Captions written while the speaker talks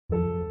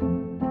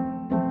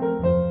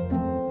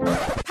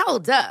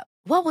Hold up.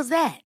 What was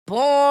that?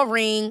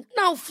 Boring.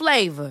 No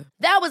flavor.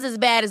 That was as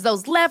bad as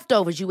those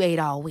leftovers you ate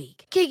all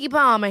week. Keke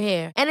Palmer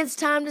here, and it's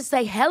time to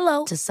say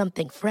hello to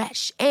something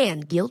fresh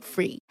and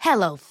guilt-free.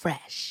 Hello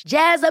Fresh.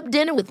 Jazz up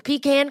dinner with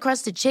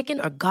pecan-crusted chicken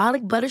or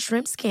garlic butter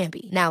shrimp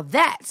scampi. Now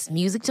that's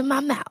music to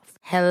my mouth.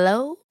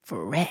 Hello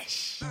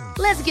Fresh.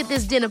 Let's get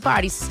this dinner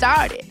party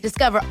started.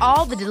 Discover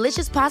all the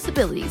delicious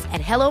possibilities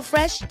at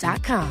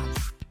hellofresh.com.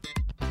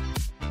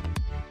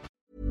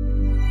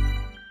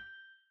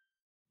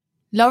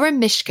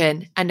 Lauren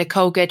Mishkin and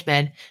Nicole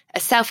Goodman, a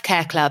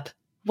self-care club,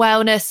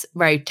 wellness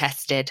road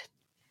tested.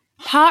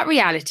 Part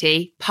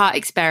reality, part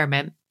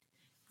experiment.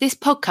 This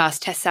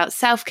podcast tests out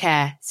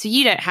self-care so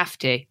you don't have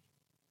to.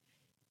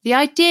 The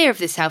idea of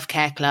the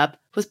self-care club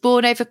was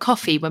born over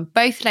coffee when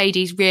both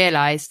ladies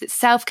realised that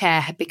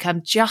self-care had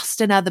become just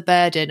another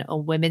burden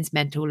on women's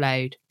mental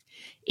load.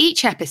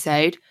 Each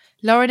episode,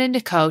 Lauren and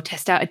Nicole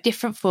test out a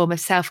different form of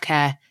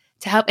self-care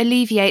to help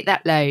alleviate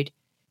that load,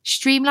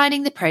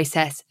 streamlining the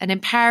process and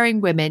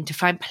empowering women to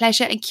find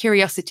pleasure and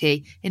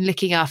curiosity in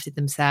looking after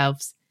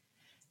themselves.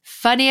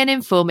 Funny and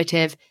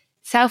informative,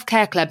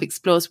 Self-Care Club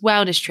explores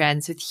wellness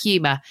trends with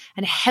humour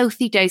and a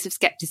healthy dose of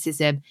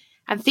scepticism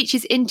and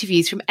features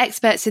interviews from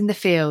experts in the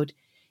field.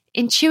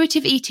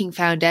 Intuitive Eating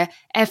founder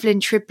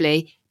Evelyn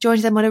Tribbley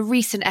joined them on a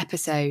recent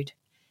episode.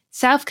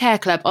 Self-Care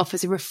Club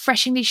offers a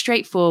refreshingly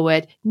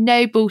straightforward,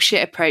 no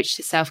bullshit approach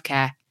to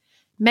self-care.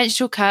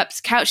 Menstrual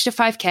cups, couch to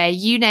 5K,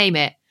 you name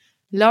it.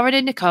 Lauren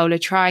and Nicole are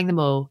trying them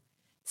all.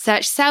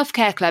 Search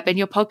Self-Care Club in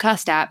your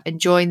podcast app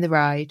and join the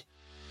ride.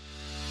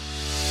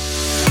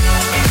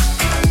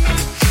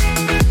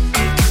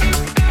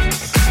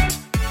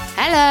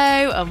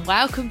 Hello and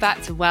welcome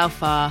back to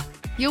Wellfar,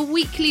 your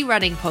weekly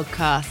running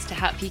podcast to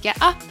help you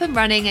get up and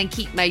running and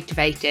keep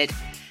motivated,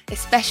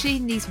 especially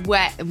in these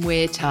wet and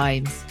weird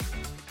times.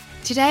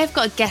 Today I've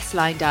got a guest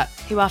lined up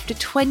who, after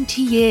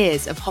 20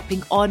 years of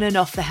hopping on and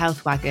off the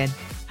health wagon,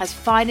 has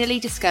finally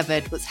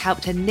discovered what's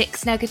helped her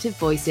nix negative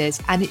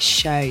voices, and it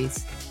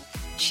shows.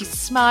 She's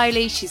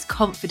smiley, she's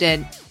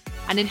confident,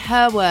 and in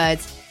her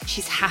words,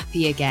 she's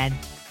happy again.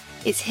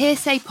 It's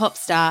Hearsay pop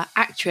star,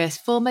 actress,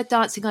 former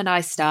Dancing on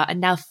Ice star, and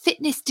now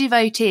fitness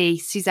devotee,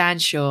 Suzanne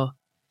Shaw.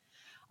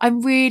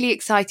 I'm really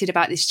excited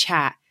about this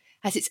chat,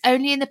 as it's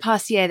only in the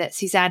past year that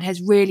Suzanne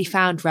has really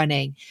found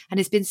running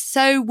and has been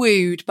so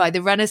wooed by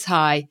the runner's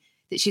high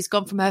that she's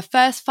gone from her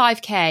first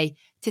 5K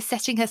to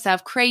setting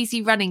herself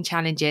crazy running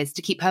challenges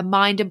to keep her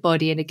mind and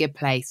body in a good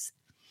place.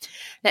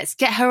 Let's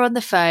get her on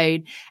the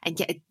phone and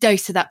get a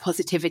dose of that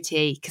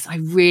positivity, because I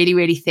really,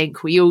 really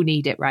think we all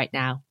need it right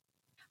now.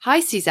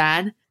 Hi,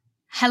 Suzanne.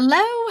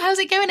 Hello, how's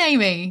it going,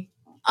 Amy?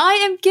 I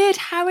am good.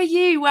 How are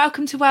you?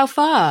 Welcome to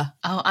Wellfar.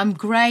 Oh, I'm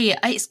great.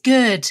 It's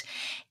good.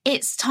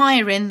 It's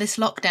tiring, this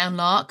lockdown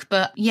lark,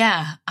 but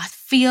yeah, I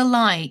feel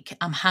like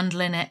I'm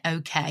handling it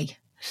okay.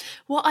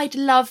 What I'd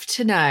love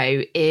to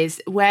know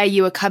is where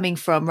you are coming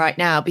from right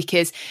now,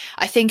 because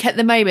I think at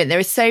the moment there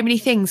are so many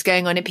things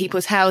going on in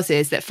people's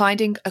houses that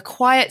finding a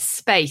quiet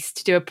space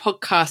to do a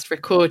podcast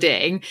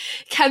recording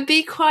can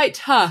be quite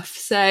tough.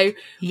 So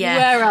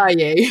Where are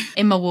you?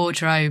 In my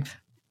wardrobe,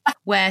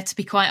 where, to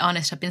be quite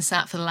honest, I've been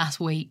sat for the last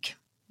week,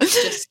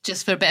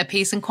 just for a bit of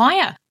peace and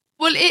quiet.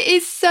 Well, it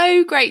is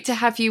so great to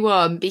have you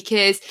on,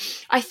 because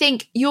I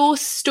think your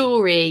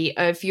story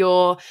of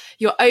your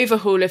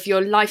overhaul of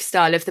your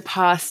lifestyle of the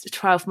past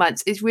 12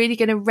 months is really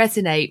going to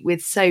resonate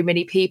with so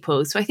many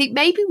people. So I think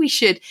maybe we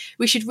should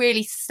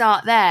really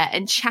start there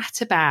and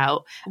chat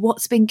about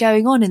what's been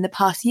going on in the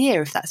past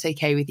year, if that's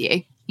okay with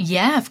you.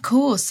 Yeah, of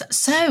course.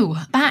 So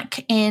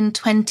back in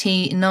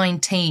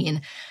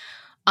 2019,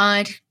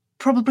 I'd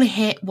probably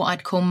hit what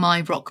I'd call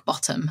my rock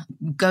bottom.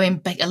 Going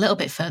back a little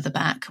bit further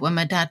back, when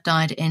my dad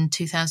died in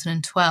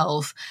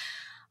 2012,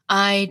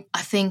 I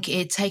think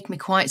it'd take me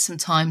quite some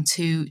time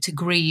to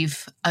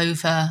grieve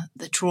over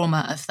the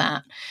trauma of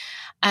that.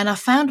 And I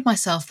found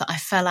myself that I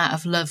fell out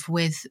of love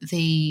with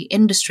the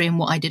industry and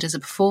what I did as a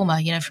performer.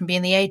 You know, from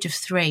being the age of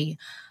 3,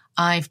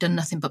 I've done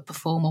nothing but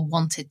perform or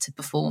wanted to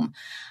perform.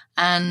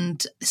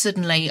 And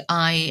suddenly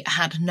I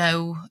had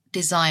no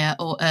desire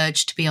or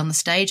urge to be on the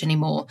stage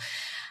anymore.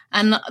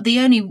 And the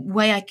only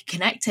way I could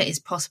connect it is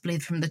possibly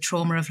from the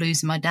trauma of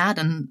losing my dad.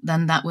 And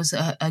then that was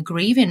a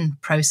grieving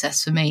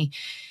process for me.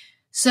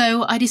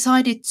 So I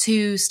decided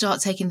to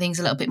start taking things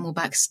a little bit more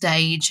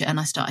backstage, and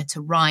I started to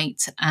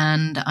write,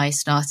 and I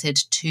started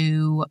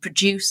to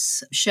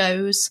produce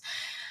shows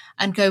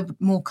and go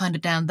more kind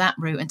of down that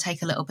route and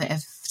take a little bit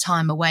of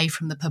time away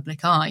from the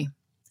public eye.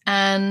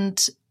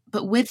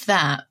 But with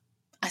that,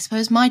 I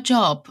suppose my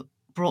job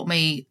brought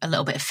me a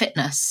little bit of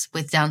fitness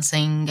with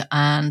dancing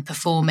and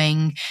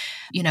performing,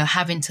 you know,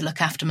 having to look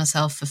after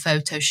myself for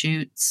photo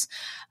shoots.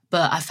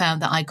 But I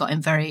found that I got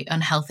in very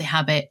unhealthy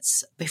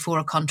habits. Before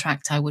a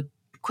contract, I would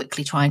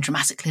quickly try and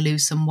dramatically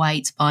lose some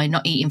weight by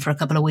not eating for a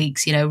couple of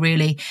weeks, you know,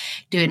 really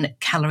doing a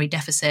calorie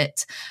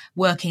deficit,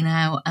 working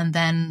out, and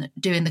then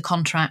doing the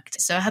contract.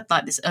 So I had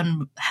like this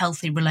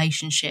unhealthy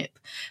relationship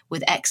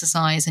with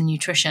exercise and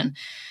nutrition.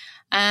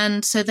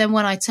 And so then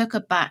when I took a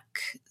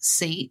back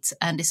seat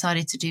and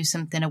decided to do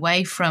something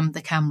away from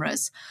the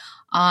cameras,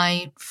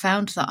 I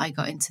found that I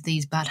got into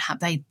these bad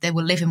habits. They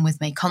were living with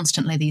me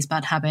constantly, these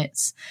bad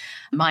habits.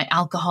 My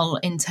alcohol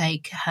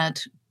intake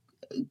had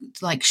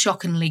like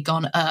shockingly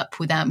gone up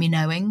without me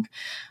knowing,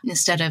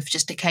 instead of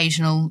just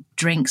occasional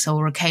drinks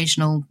or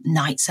occasional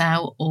nights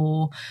out,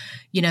 or,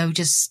 you know,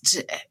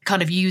 just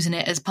kind of using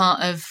it as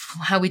part of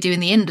how we do in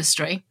the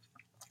industry.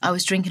 I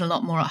was drinking a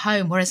lot more at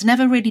home, whereas I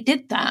never really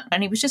did that.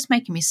 And it was just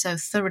making me so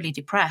thoroughly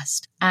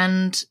depressed.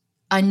 And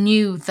I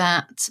knew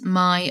that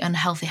my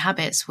unhealthy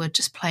habits were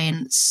just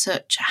playing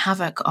such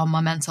havoc on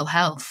my mental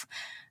health.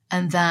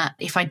 And that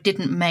if I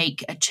didn't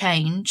make a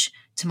change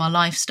to my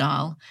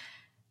lifestyle,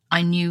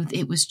 I knew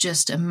it was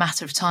just a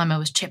matter of time I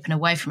was chipping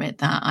away from it,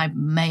 that I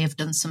may have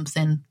done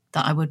something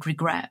that I would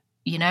regret.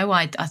 You know,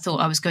 I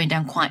thought I was going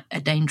down quite a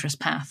dangerous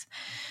path.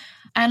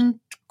 And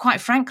quite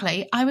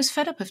frankly, I was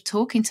fed up of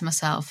talking to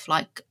myself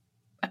like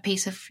a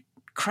piece of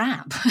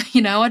crap.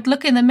 You know, I'd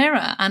look in the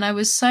mirror and I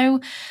was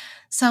so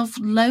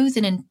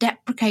self-loathing and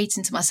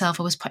deprecating to myself.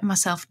 I was putting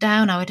myself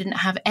down. I didn't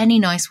have any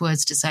nice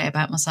words to say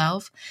about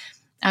myself.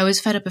 I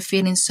was fed up of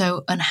feeling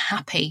so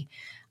unhappy.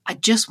 I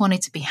just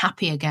wanted to be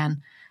happy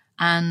again.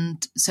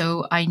 And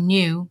so I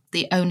knew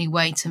the only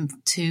way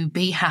to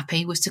be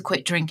happy was to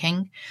quit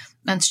drinking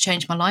and to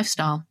change my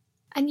lifestyle.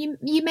 And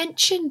you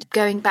mentioned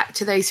going back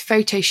to those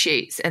photo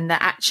shoots, and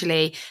that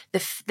actually the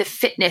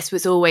fitness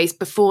was always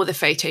before the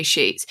photo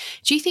shoots.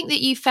 Do you think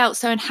that you felt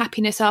so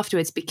unhappiness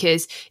afterwards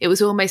because it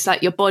was almost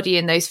like your body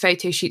in those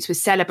photo shoots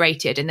was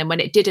celebrated, and then when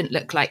it didn't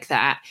look like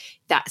that,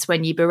 that's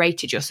when you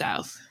berated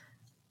yourself?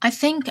 I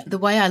think the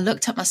way I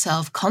looked at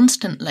myself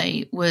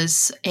constantly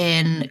was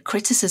in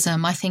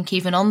criticism. I think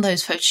even on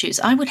those photo shoots,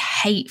 I would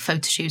hate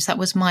photo shoots. That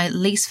was my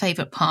least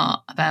favourite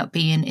part about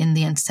being in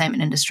the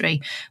entertainment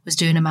industry, was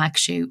doing a mag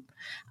shoot.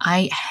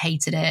 I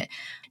hated it.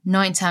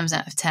 9 times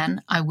out of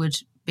 10, I would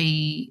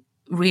be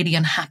really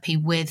unhappy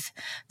with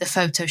the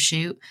photo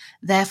shoot.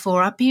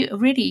 Therefore, I'd be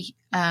really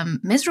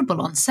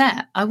miserable on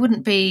set. I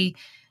wouldn't be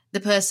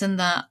the person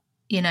that,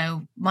 you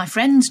know, my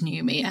friends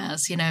knew me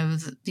as,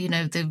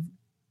 the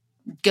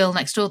girl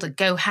next door, the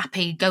go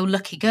happy, go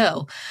lucky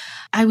girl.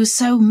 I was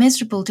so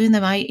miserable doing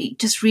them. I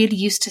just really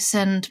used to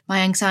send my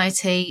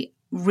anxiety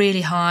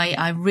really high.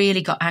 I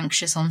really got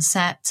anxious on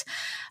set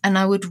and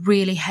I would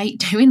really hate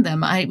doing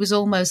them. It was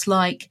almost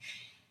like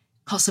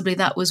possibly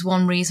that was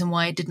one reason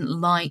why I didn't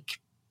like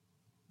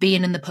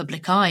being in the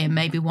public eye, and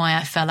maybe why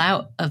I fell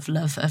out of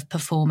love of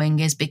performing,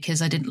 is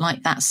because I didn't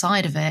like that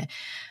side of it.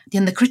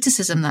 And the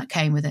criticism that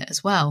came with it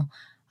as well.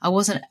 I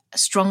wasn't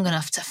strong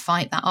enough to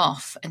fight that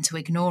off and to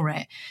ignore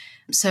it.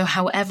 So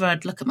however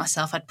I'd look at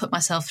myself, I'd put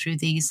myself through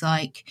these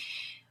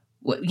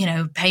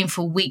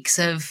painful weeks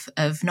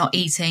of not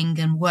eating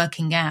and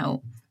working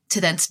out to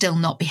then still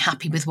not be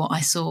happy with what I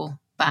saw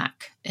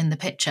back in the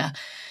picture.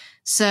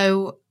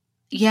 So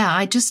yeah,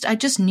 I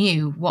just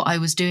knew what I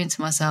was doing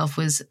to myself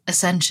was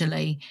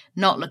essentially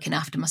not looking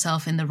after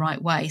myself in the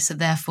right way. So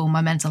therefore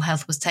my mental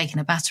health was taking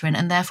a battering,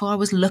 and therefore I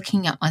was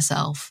looking at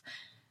myself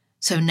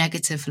so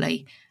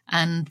negatively.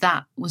 And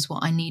that was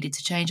what I needed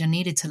to change. I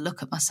needed to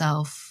look at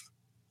myself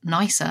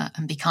nicer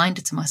and be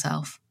kinder to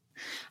myself.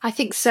 I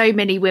think so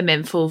many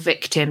women fall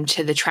victim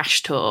to the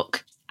trash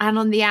talk. And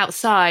on the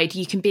outside,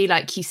 you can be,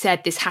 like you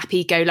said, this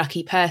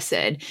happy-go-lucky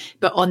person,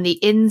 but on the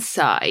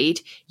inside,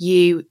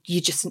 you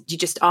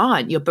just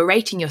aren't. You're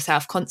berating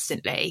yourself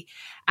constantly,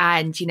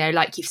 and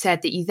like you've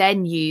said, that you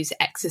then use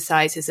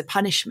exercise as a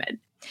punishment.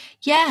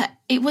 Yeah,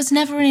 it was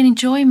never an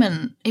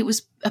enjoyment. It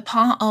was a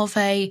part of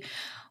I'm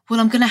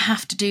going to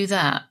have to do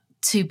that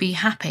to be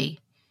happy.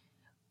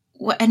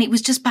 And it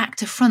was just back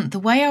to front. The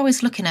way I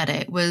was looking at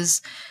it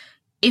was,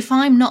 if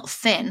I'm not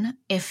thin,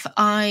 if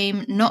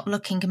I'm not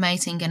looking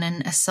amazing and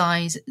in a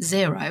size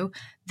 0,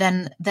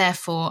 then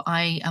therefore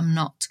I am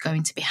not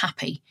going to be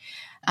happy.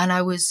 And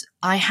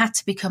I had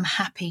to become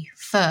happy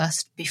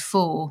first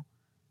before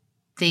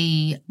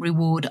the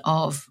reward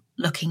of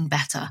looking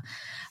better.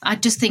 I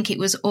just think it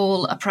was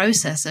all a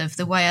process of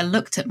the way I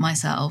looked at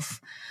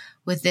myself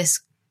with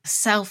this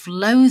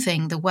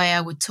self-loathing, the way I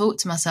would talk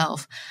to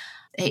myself.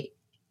 It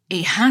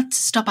had to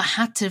stop. I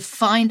had to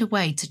find a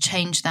way to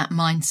change that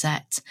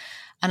mindset.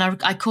 And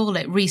I call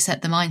it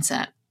reset the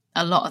mindset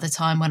a lot of the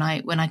time when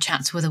I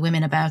chat to other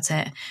women about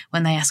it,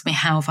 when they ask me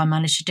how have I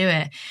managed to do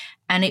it.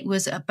 And it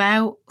was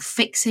about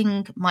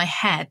fixing my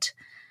head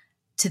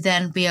to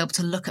then be able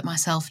to look at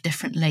myself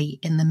differently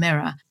in the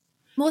mirror.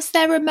 Was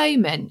there a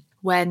moment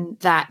when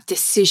that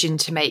decision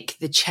to make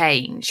the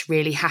change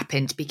really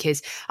happened?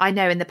 Because I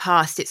know in the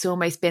past it's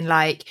almost been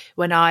like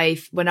when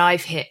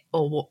I've hit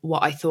or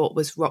what I thought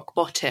was rock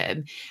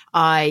bottom,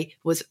 I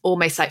was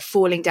almost like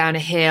falling down a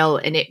hill,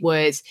 and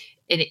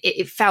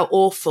it felt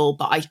awful,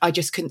 but I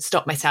just couldn't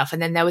stop myself.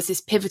 And then there was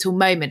this pivotal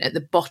moment at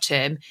the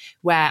bottom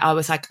where I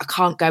was like, I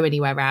can't go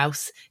anywhere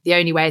else. The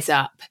only way is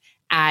up.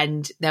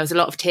 And there was a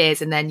lot of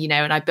tears, and then,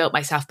 and I built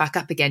myself back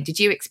up again. Did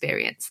you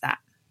experience that?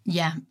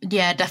 Yeah,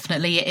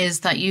 definitely. It is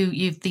that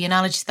the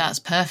analogy to that's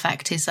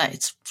perfect is that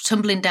it's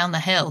tumbling down the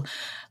hill,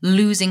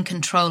 losing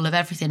control of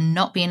everything,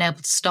 not being able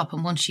to stop.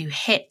 And once you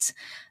hit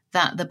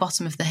the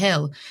bottom of the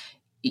hill,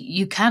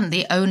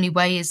 the only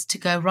way is to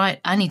go, right,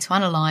 I need to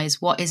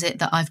analyze what is it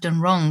that I've done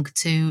wrong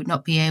to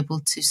not be able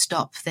to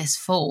stop this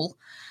fall.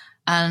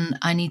 And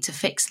I need to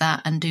fix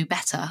that and do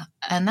better.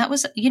 And that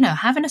was,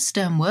 having a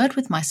stern word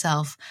with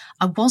myself.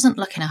 I wasn't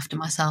looking after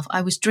myself.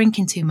 I was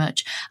drinking too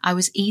much. I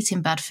was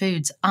eating bad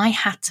foods. I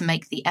had to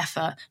make the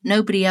effort.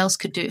 Nobody else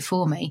could do it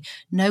for me.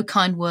 No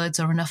kind words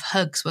or enough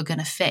hugs were going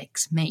to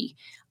fix me.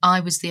 I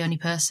was the only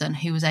person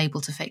who was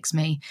able to fix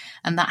me.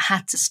 And that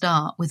had to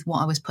start with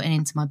what I was putting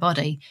into my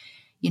body.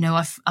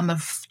 I'm a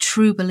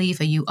true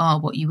believer you are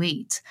what you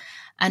eat.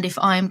 And if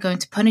I'm going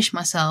to punish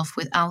myself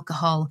with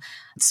alcohol,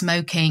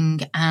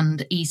 smoking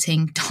and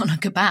eating doner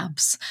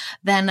kebabs,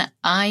 then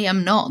I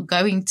am not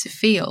going to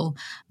feel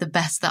the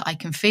best that I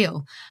can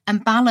feel.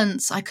 And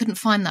balance, I couldn't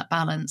find that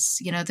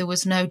balance. There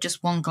was no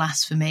just one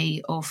glass for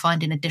me or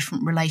finding a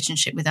different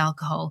relationship with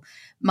alcohol.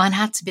 Mine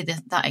had to be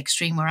that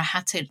extreme where I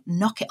had to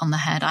knock it on the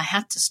head. I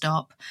had to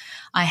stop.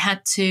 I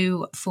had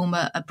to form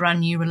a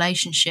brand new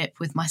relationship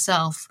with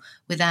myself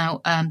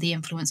without the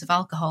influence of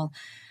alcohol.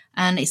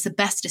 And it's the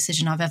best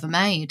decision I've ever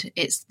made.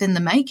 It's been the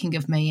making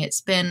of me.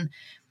 It's been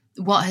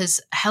what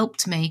has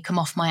helped me come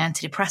off my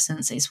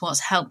antidepressants. It's what's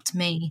helped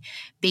me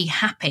be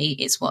happy.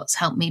 It's what's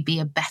helped me be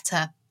a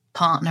better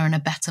partner and a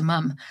better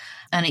mum.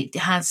 And it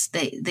has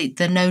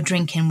the no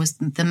drinking was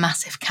the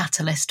massive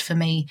catalyst for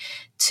me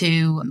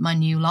to my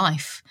new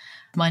life,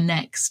 my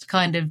next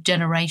kind of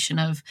generation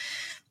of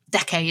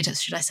decade,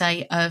 should I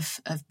say, of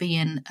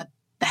being a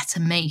better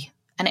me.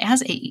 And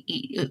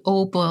it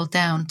all boiled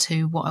down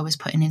to what I was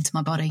putting into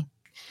my body.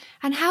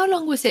 And how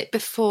long was it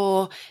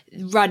before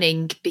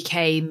running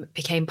became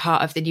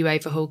part of the new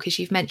overhaul? Because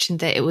you've mentioned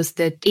that it was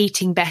the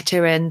eating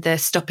better and the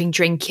stopping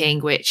drinking,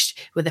 which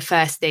were the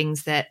first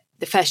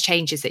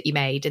changes that you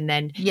made. And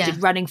then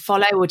did running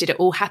follow, or did it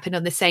all happen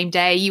on the same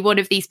day? Are you one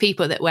of these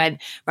people that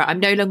went, right, I'm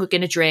no longer going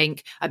to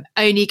drink, I'm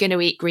only going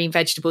to eat green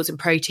vegetables and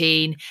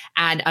protein,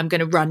 and I'm going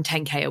to run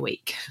 10K a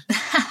week?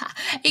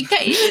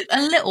 It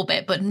a little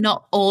bit, but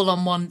not all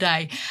on one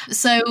day.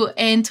 So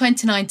in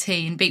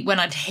 2019, when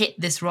I'd hit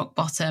this rock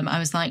bottom, I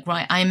was like,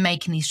 right, I'm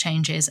making these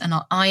changes and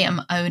I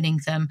am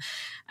owning them.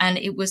 And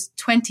it was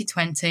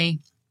 2020.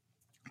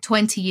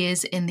 20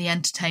 years in the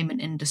entertainment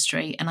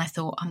industry, and I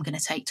thought I'm going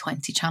to take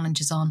 20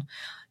 challenges on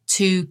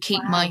to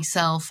keep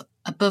myself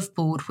above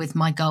board with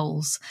my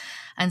goals.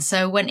 And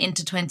so went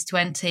into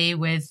 2020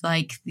 with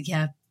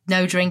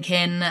no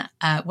drinking,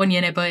 1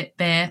 year no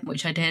beer,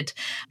 which I did,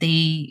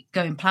 the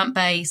going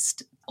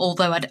plant-based,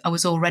 although I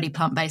was already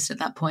plant-based at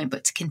that point,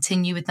 but to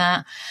continue with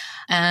that.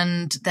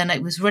 And then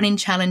it was running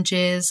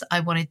challenges. I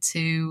wanted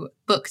to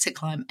book to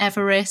climb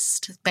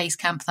Everest, base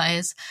camp that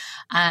is.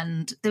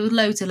 And there were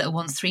loads of little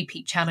ones,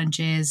 3-peak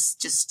challenges,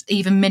 just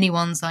even mini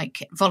ones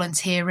like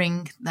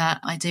volunteering that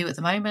I do at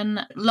the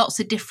moment.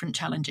 Lots of different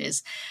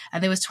challenges.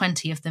 And there was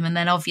 20 of them. And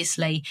then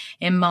obviously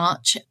in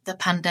March, the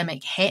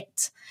pandemic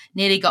hit.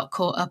 Nearly got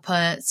caught up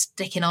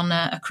sticking on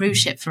a cruise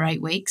ship for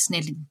 8 weeks.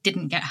 Nearly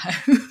didn't get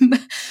home.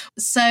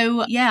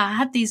 So I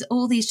had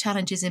all these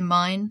challenges in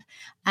mind.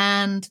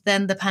 And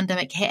then the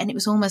pandemic hit, and it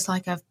was almost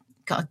like I've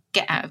got a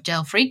get out of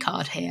jail free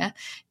card here.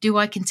 Do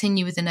I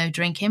continue with the no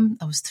drinking?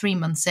 I was 3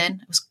 months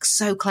in. I was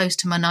so close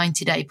to my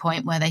 90-day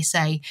point where they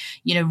say,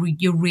 you're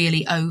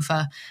really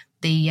over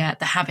the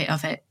habit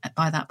of it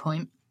by that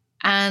point.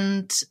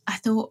 And I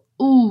thought,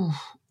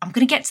 I'm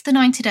going to get to the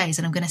 90 days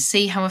and I'm going to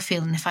see how I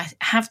feel. And if I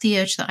have the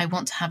urge that I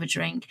want to have a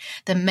drink,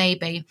 then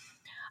maybe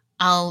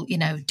I'll,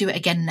 do it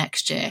again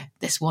next year,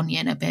 this 1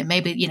 year and a bit.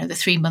 Maybe, the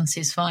 3 months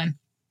is fine.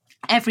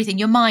 Everything,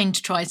 your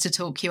mind tries to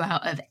talk you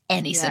out of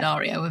any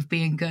scenario of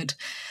being good.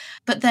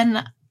 But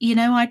then,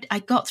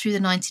 I got through the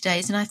 90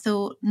 days and I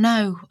thought,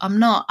 no, I'm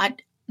not.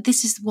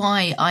 This is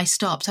why I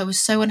stopped. I was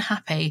so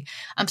unhappy.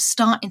 I'm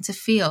starting to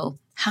feel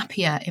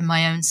happier in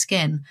my own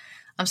skin.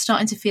 I'm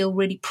starting to feel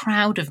really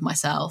proud of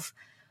myself.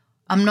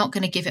 I'm not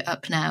going to give it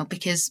up now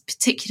because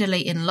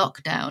particularly in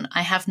lockdown,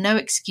 I have no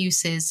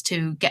excuses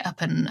to get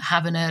up and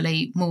have an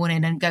early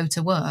morning and go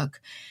to work.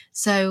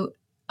 So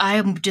I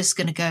am just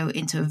going to go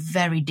into a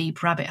very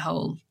deep rabbit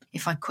hole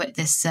if I quit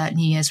this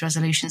New Year's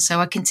resolution. So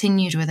I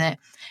continued with it.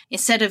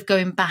 Instead of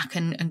going back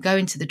and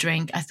going to the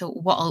drink, I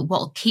thought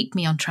what'll keep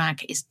me on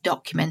track is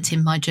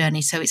documenting my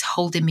journey. So it's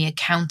holding me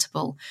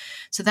accountable.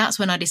 So that's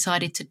when I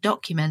decided to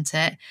document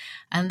it.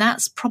 And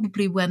that's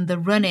probably when the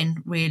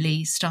running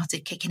really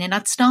started kicking in.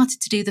 I'd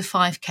started to do the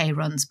 5K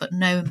runs, but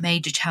no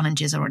major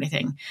challenges or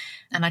anything.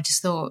 And I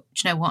just thought,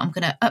 you know what, I'm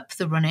going to up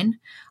the running.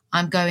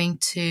 I'm going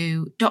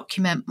to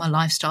document my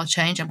lifestyle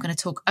change. I'm going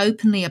to talk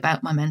openly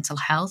about my mental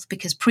health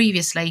because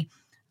previously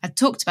I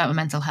talked about my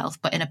mental health,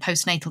 but in a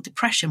postnatal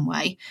depression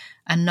way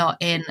and not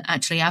in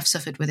actually I've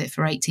suffered with it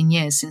for 18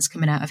 years since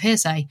coming out of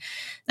Hearsay.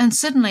 And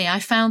suddenly I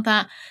found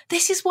that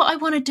this is what I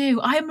want to do.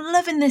 I am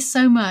loving this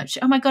so much.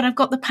 Oh my God, I've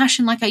got the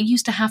passion like I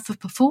used to have for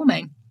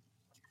performing.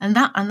 And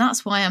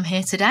that's why I'm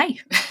here today.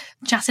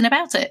 chatting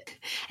about it.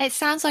 It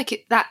sounds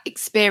like that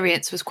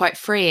experience was quite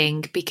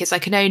freeing, because I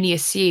can only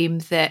assume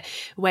that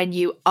when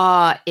you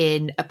are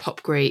in a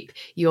pop group,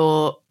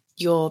 your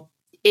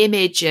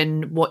image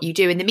and what you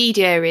do in the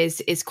media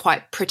is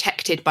quite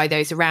protected by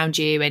those around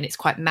you, and it's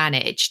quite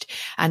managed.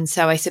 And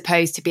so I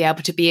suppose to be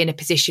able to be in a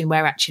position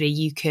where actually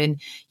you can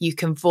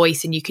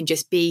voice and you can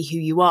just be who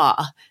you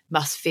are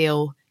must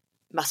feel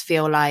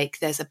like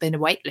there's been a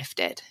weight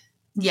lifted.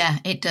 Yeah,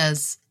 it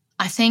does.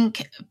 I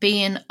think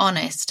being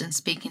honest and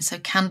speaking so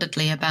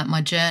candidly about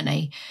my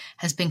journey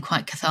has been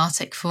quite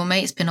cathartic for me.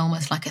 It's been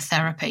almost like a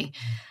therapy.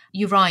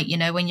 You're right,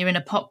 when you're in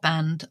a pop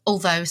band,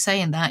 although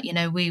saying that,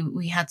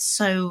 we had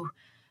so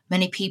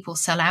many people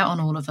sell out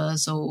on all of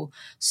us, or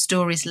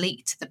stories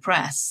leaked to the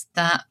press,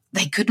 that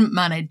they couldn't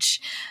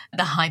manage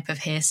the hype of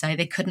Hearsay.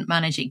 They couldn't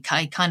manage it.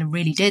 It kind of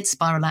really did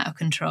spiral out of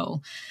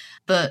control.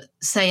 But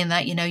saying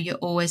that, you're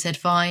always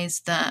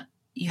advised that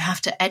you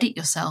have to edit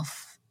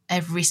yourself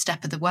every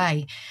step of the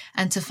way.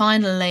 And to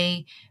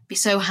finally be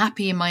so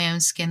happy in my own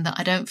skin that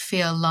I don't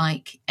feel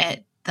like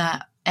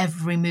that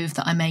every move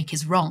that I make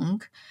is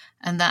wrong,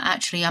 and that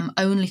actually I'm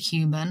only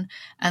human,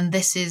 and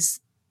this is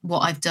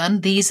what I've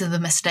done. These are the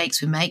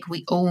mistakes we make.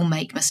 We all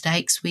make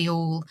mistakes. We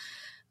all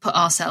put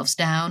ourselves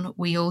down.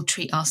 We all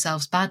treat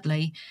ourselves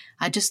badly.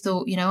 I just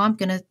thought, I'm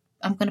going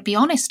to be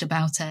honest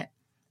about it.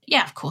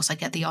 Yeah, of course I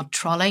get the odd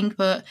trolling,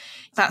 but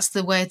that's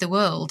the way of the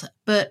world.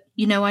 But,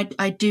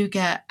 I do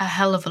get a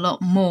hell of a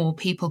lot more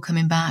people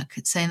coming back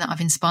saying that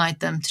I've inspired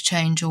them to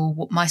change, or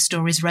what my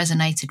stories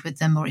resonated with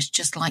them, or it's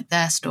just like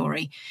their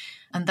story.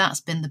 And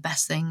that's been the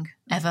best thing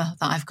ever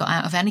that I've got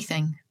out of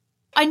anything.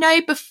 I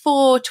know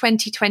before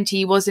 2020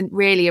 you wasn't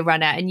really a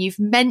runner, and you've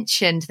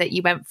mentioned that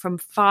you went from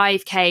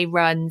 5K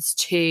runs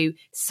to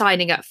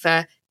signing up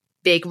for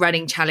big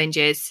running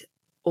challenges,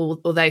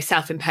 although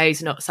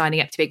self-imposed, not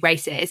signing up to big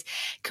races.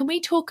 Can we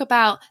talk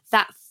about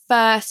that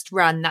first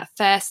run, that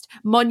first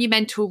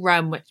monumental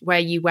run where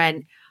you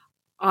went,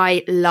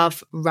 I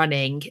love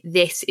running.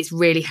 This is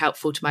really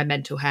helpful to my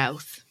mental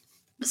health?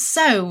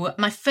 So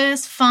my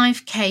first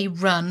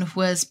 5K run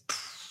was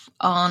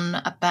on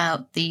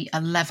about the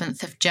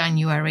 11th of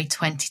January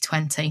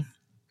 2020.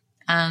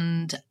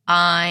 And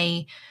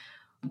I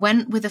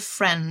went with a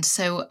friend.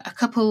 So a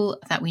couple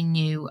that we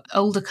knew,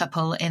 older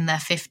couple in their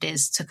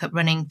 50s, took up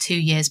running 2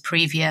 years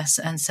previous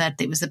and said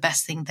it was the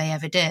best thing they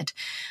ever did.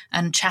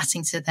 And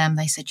chatting to them,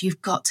 they said,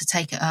 you've got to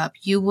take it up.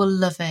 You will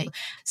love it.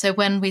 So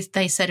when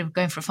they said we were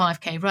going for a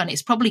 5K run,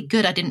 it's probably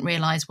good I didn't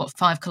realise what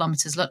 5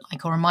 kilometres looked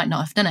like, or I might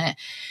not have done it.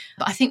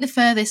 But I think the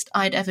furthest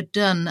I'd ever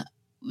done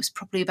was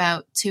probably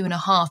about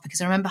 2.5, because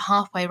I remember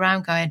halfway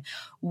around going,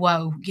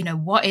 whoa,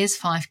 what is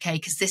 5K?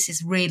 Because this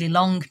is really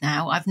long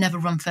now. I've never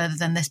run further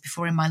than this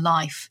before in my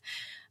life.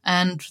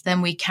 And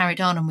then we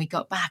carried on and we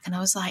got back, and I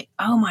was like,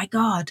 oh my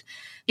God,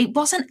 it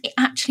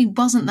actually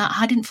wasn't that,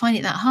 I didn't find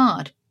it that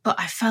hard, but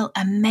I felt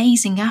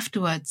amazing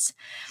afterwards.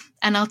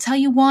 And I'll tell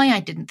you why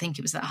I didn't think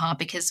it was that hard,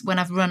 because when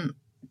I've run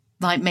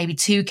like maybe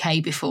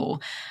 2K before,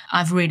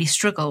 I've really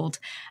struggled.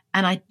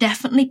 And I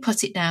definitely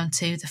put it down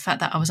to the fact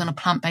that I was on a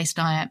plant-based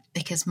diet,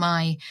 because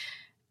my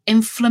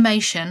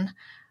inflammation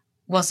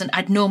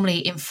I'd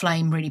normally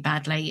inflame really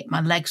badly.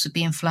 My legs would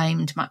be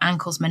inflamed, my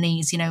ankles, my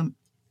knees,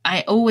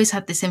 I always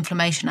had this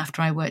inflammation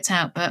after I worked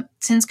out. But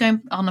since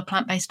going on a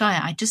plant-based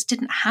diet, I just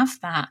didn't have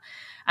that.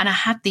 And I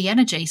had the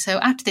energy. So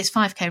after this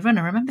 5K run,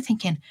 I remember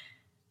thinking,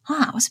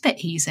 that was a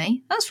bit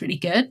easy. That was really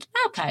good.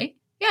 Okay.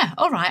 Yeah.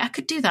 All right. I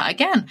could do that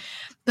again.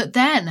 But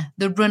then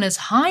the runner's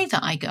high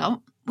that I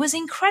got was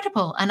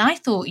incredible. And I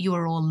thought you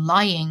were all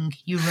lying,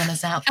 you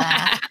runners out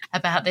there,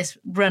 about this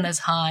runner's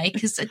high,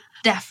 because I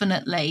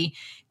definitely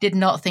did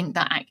not think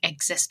that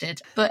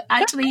existed. But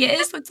actually it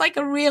is. It's like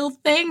a real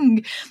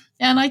thing.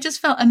 And I just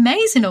felt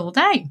amazing all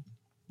day.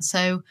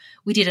 So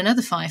we did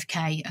another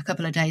 5K a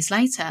couple of days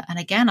later. And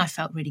again, I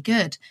felt really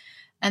good.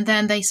 And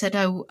then they said,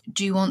 oh,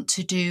 do you want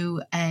to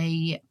do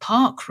a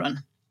park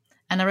run?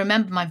 And I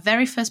remember my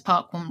very first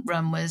park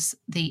run was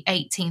the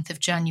 18th of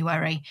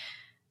January.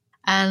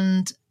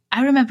 And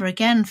I remember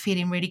again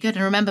feeling really good.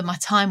 And I remember my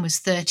time was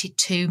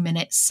 32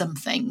 minutes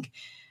something.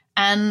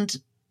 And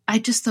I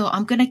just thought,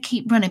 I'm going to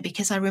keep running,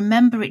 because I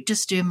remember it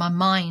just doing my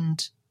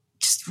mind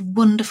just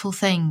wonderful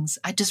things.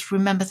 I just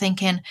remember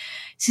thinking,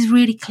 this is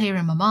really clear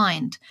in my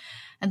mind.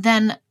 And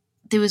then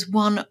there was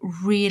one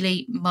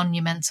really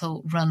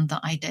monumental run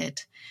that I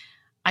did.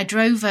 I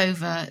drove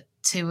over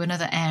to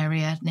another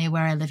area near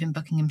where I live in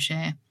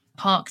Buckinghamshire,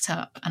 parked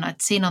up, and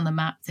I'd seen on the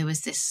map there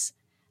was this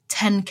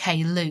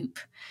 10K loop.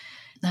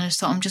 And I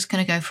just thought, I'm just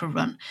going to go for a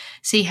run,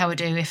 see how I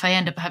do. If I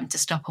end up having to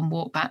stop and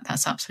walk back,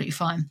 that's absolutely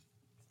fine.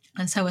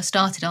 And so I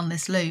started on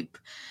this loop,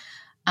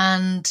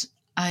 and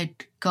I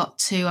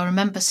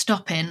remember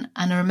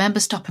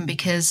stopping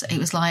because it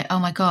was like, oh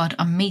my God,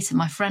 I'm meeting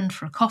my friend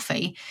for a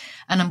coffee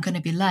and I'm going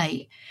to be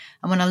late.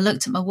 And when I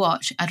looked at my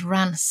watch, I'd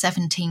ran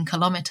 17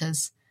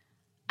 kilometres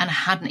and I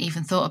hadn't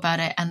even thought about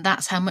it. And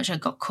that's how much I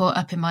got caught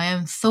up in my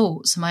own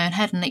thoughts, in my own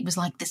head. And it was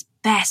like this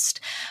best,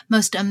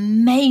 most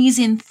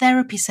amazing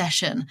therapy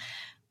session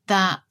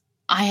that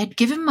I had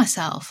given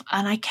myself,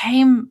 and I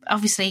came,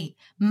 obviously,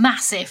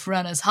 massive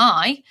runner's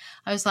high.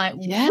 I was like,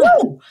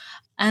 whoa.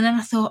 And then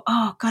I thought,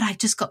 oh God, I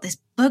just got this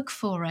bug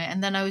for it.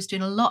 And then I was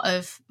doing a lot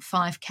of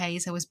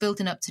 5Ks. I was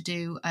building up to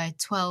do a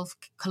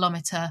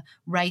 12-kilometre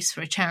race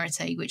for a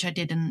charity, which I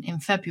did in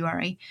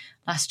February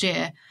last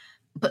year.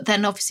 But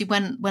then obviously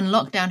when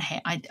lockdown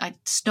hit, I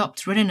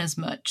stopped running as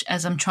much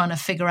as I'm trying to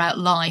figure out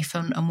life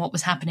and what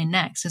was happening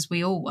next, as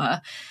we all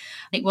were.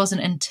 It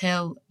wasn't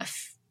until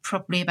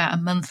probably about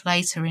a month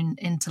later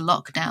into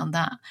lockdown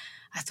that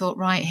I thought,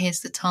 right, here's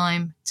the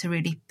time to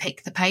really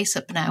pick the pace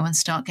up now and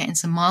start getting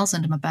some miles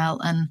under my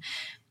belt. And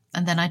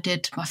then I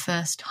did my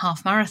first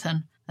half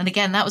marathon. And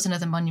again, that was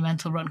another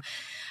monumental run.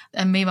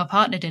 And me and my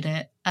partner did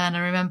it. And I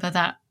remember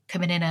that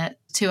coming in at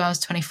 2 hours,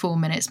 24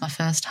 minutes, my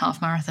first half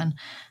marathon.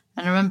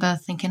 And I remember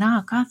thinking,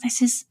 oh God,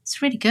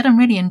 it's really good. I'm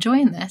really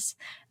enjoying this.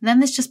 And then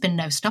there's just been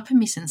no stopping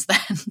me since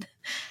then.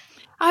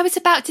 I was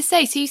about to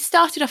say, so you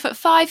started off at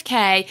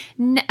 5K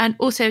and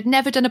also had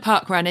never done a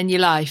park run in your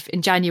life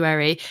in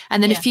January.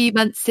 And then a few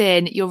months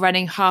in, you're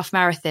running half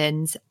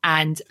marathons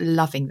and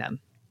loving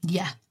them.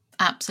 Yeah,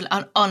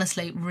 absolutely.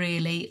 Honestly,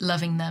 really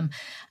loving them.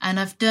 And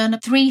I've done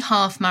 3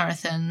 half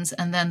marathons,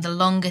 and then the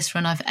longest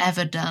run I've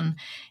ever done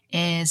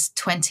is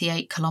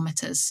 28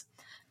 kilometres.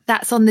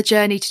 That's on the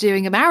journey to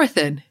doing a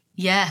marathon.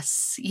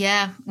 Yes.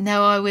 Yeah.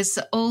 No, I was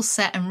all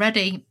set and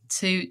ready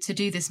to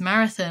do this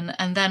marathon.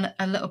 And then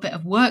a little bit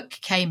of work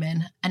came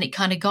in and it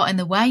kind of got in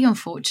the way,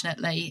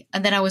 unfortunately.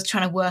 And then I was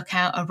trying to work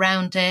out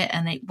around it,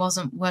 and it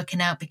wasn't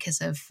working out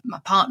because of my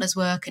partner's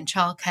work and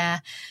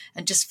childcare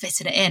and just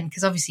fitting it in.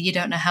 Because obviously you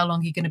don't know how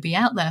long you're going to be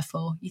out there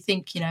for. You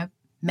think,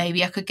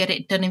 maybe I could get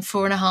it done in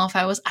 4.5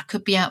 hours. I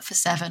could be out for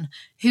 7.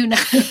 Who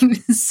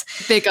knows?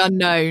 Big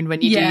unknown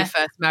when you do your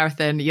first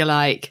marathon. You're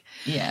like,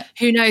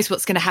 who knows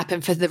what's going to happen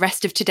for the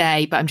rest of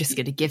today, but I'm just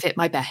going to give it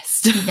my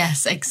best.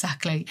 Yes,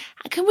 exactly.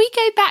 Can we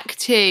go back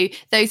to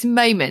those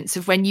moments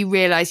of when you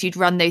realised you'd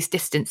run those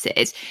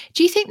distances?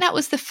 Do you think that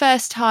was the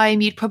first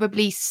time you'd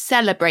probably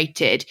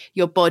celebrated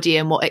your body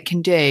and what it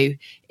can do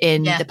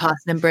in the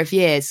past number of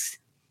years?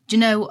 Do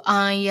you know,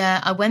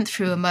 I went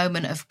through a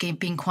moment of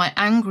being quite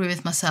angry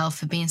with myself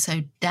for being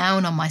so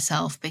down on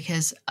myself,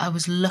 because I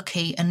was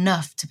lucky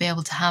enough to be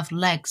able to have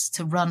legs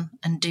to run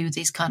and do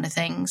these kind of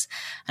things.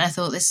 And I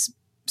thought there's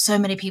so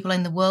many people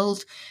in the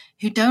world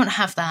who don't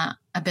have that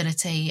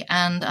ability.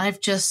 And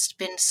I've just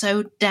been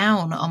so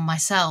down on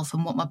myself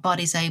and what my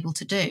body's able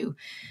to do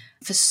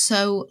for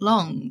so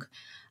long,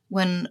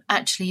 when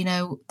actually,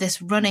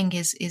 this running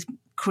is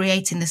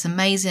creating this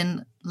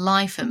amazing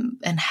life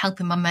and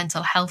helping my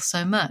mental health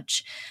so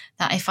much,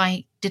 that if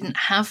I didn't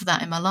have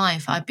that in my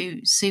life, I'd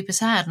be super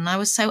sad. And I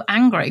was so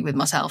angry with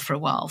myself for a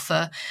while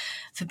for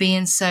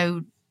being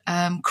so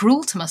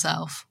cruel to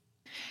myself.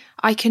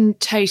 I can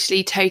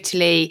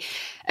totally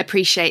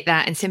appreciate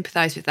that and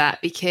sympathise with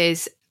that,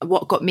 because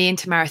what got me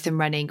into marathon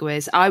running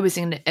was I was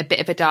in a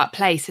bit of a dark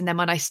place. And then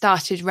when I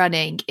started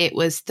running, it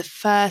was the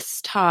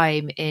first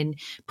time in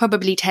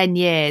probably 10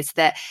 years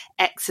that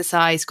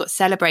exercise got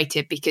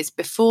celebrated, because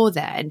before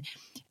then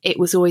it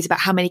was always about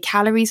how many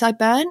calories I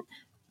burnt.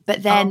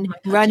 But then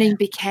running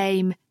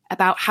became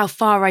about how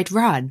far I'd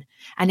run.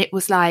 And it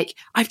was like,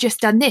 I've just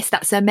done this.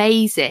 That's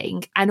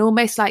amazing. And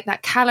almost like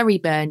that calorie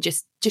burn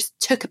just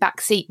took a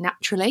back seat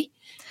naturally.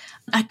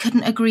 I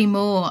couldn't agree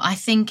more. I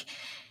think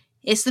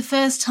it's the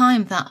first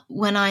time that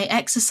when I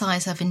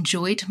exercise, I've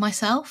enjoyed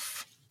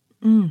myself.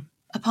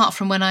 Apart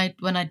from when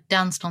I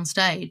danced on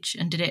stage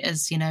and did it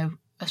as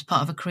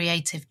part of a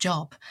creative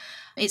job.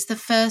 It's the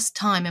first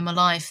time in my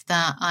life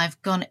that I've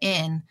gone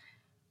in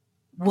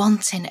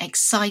wanting,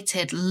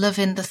 excited,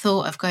 loving the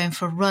thought of going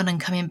for a run and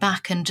coming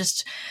back and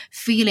just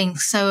feeling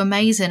so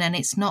amazing. And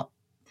it's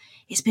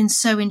been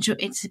so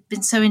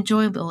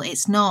enjoyable.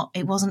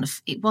 It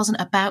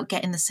wasn't about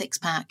getting the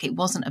 6-pack. It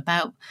wasn't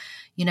about,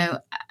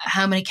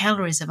 how many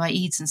calories have I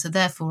eaten? So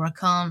therefore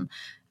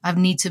I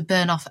need to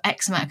burn off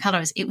X amount of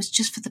calories. It was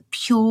just for the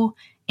pure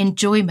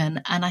enjoyment.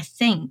 And I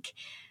think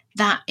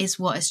that is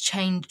what has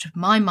changed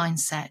my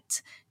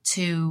mindset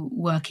to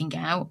working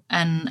out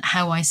and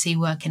how I see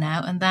working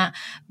out, and that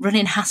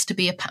running has to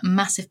be a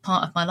massive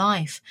part of my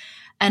life.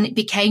 And it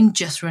became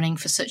just running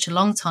for such a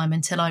long time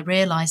until I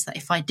realised that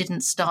if I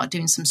didn't start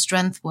doing some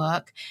strength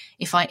work,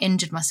 if I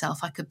injured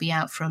myself, I could be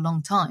out for a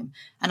long time.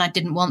 And I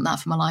didn't want that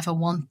for my life. I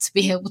want to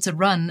be able to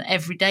run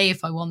every day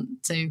if I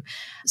want to.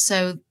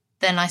 So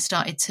then I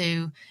started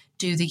to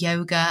do the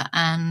yoga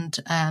and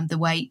the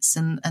weights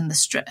and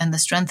the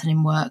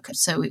strengthening work,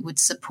 so it would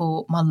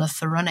support my love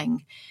for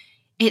running.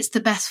 It's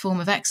the best form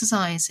of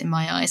exercise in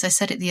my eyes. I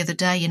said it the other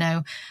day,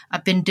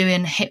 I've been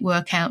doing HIIT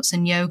workouts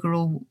and yoga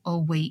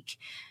all week.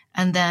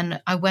 And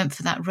then I went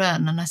for that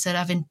run and I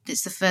said,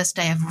 it's the first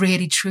day I've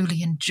really,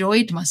 truly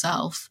enjoyed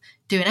myself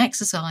doing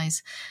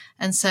exercise.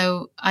 And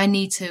so I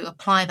need to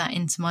apply that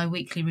into my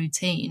weekly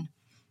routine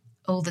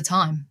all the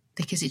time,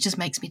 because it just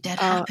makes me dead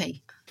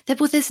happy.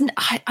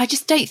 I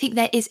just don't think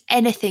there is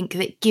anything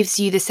that gives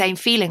you the same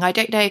feeling. I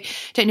don't know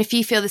if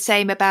you feel the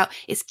same about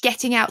it's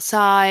getting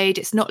outside,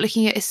 it's not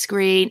looking at a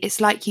screen.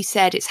 It's like you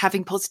said, it's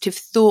having positive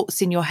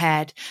thoughts in your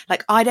head.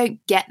 Like, I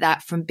don't get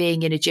that from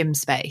being in a gym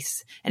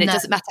space. And it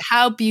doesn't matter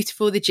how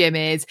beautiful the gym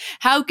is,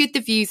 how good the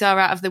views are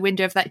out of the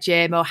window of that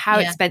gym, or how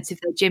expensive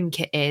the gym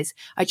kit is.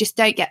 I just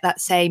don't get that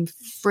same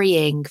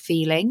freeing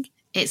feeling.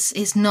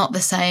 It's not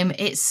the same.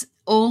 It's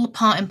all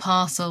part and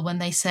parcel when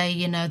they say,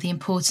 the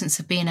importance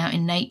of being out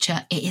in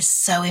nature. It is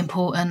so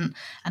important.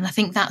 And I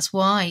think that's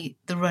why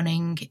the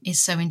running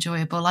is so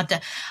enjoyable.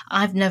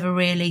 I've never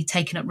really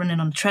taken up running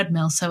on a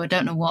treadmill, so I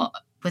don't know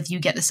whether you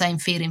get the same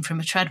feeling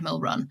from a treadmill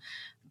run,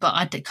 but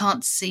I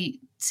can't see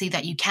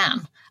that you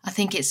can. I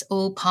think it's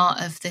all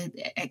part of the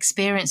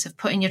experience of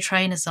putting your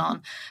trainers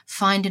on,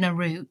 finding a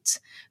route,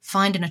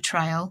 finding a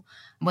trail,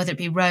 whether it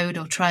be road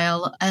or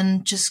trail,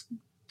 and just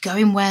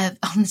going where,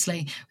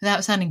 honestly,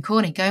 without sounding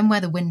corny, going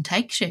where the wind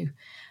takes you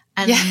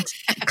and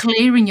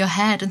clearing your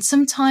head. And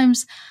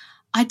sometimes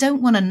I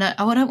don't want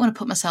to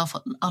put myself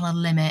on a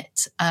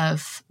limit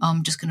of,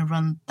 I'm just going to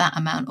run that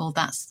amount or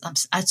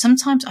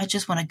sometimes I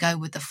just want to go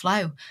with the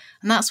flow.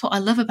 And that's what I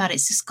love about it.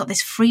 It's just got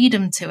this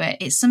freedom to it.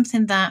 It's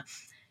something that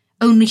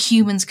only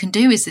humans can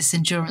do, is this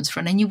endurance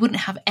run. And you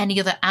wouldn't have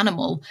any other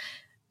animal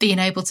being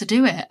able to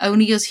do it.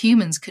 Only us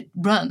humans could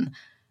run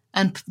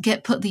and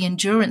put the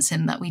endurance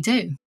in that we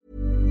do.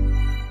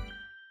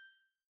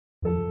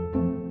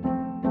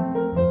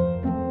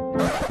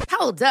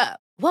 Hold up.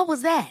 What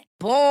was that?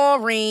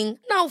 Boring.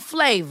 No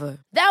flavor.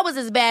 That was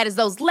as bad as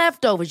those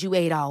leftovers you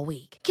ate all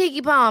week.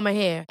 Keke Palmer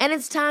here, and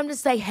it's time to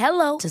say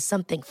hello to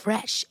something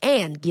fresh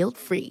and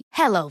guilt-free.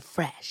 Hello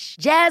Fresh.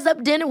 Jazz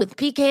up dinner with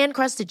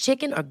pecan-crusted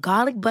chicken or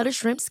garlic butter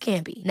shrimp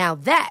scampi. Now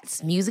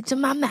that's music to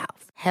my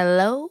mouth.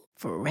 Hello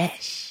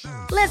Fresh.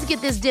 Let's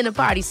get this dinner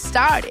party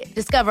started.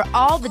 Discover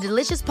all the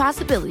delicious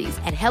possibilities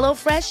at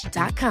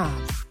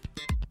hellofresh.com.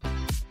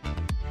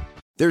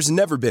 There's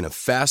never been a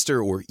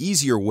faster or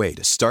easier way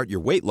to start your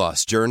weight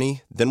loss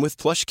journey than with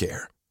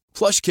PlushCare.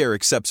 PlushCare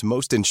accepts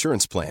most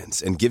insurance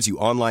plans and gives you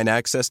online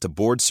access to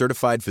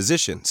board-certified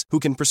physicians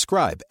who can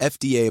prescribe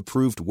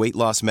FDA-approved weight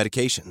loss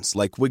medications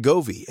like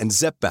Wegovy and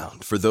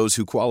Zepbound for those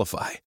who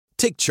qualify.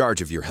 Take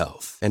charge of your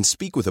health and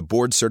speak with a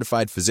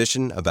board-certified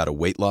physician about a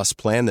weight loss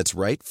plan that's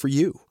right for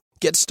you.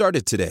 Get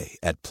started today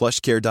at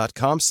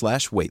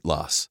plushcare.com/weight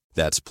loss.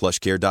 That's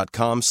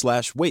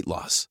plushcare.com/weight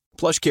loss.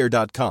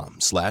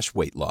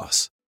 plushcare.com/weight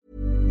loss.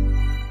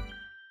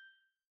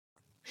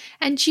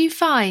 And do you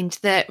find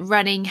that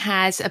running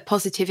has a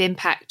positive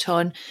impact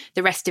on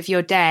the rest of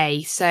your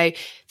day? So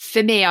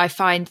for me, I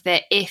find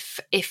that if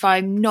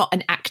I'm not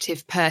an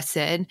active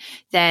person,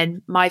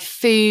 then my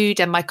food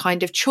and my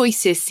kind of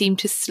choices seem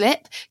to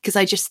slip because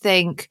I just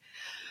think,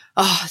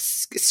 oh,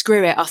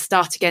 screw it, I'll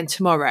start again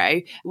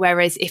tomorrow.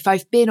 Whereas if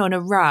I've been on a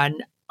run,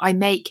 I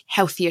make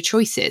healthier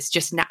choices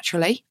just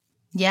naturally.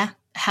 Yeah.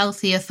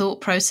 Healthier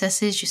thought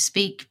processes, you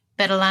speak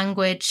better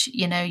language,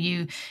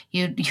 you're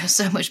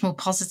so much more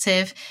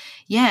positive.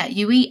 Yeah,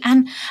 you eat.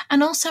 And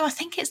also I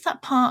think it's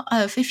that part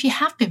of, if you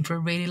have been for a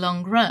really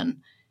long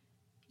run,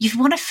 you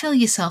want to fill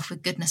yourself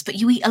with goodness, but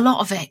you eat a lot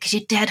of it because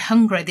you're dead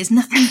hungry. There's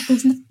no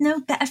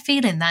better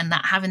feeling than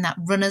that, having that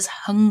runner's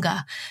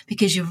hunger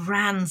because you've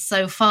ran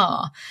so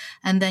far.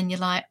 And then you're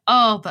like,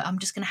 oh, but I'm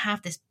just going to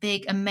have this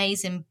big,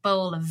 amazing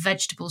bowl of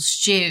vegetable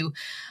stew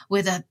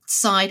with a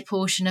side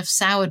portion of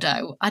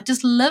sourdough. I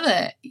just love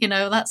it.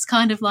 That's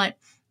kind of like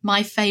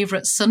my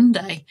favourite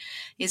Sunday,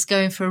 is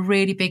going for a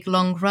really big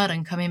long run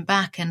and coming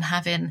back and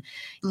having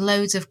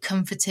loads of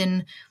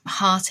comforting,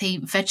 hearty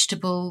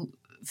vegetable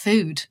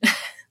food.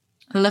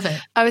 I love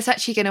it. I was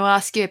actually going to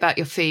ask you about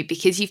your food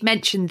because you've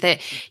mentioned that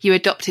you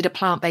adopted a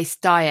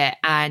plant-based diet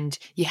and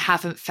you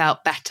haven't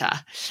felt better.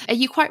 Are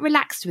you quite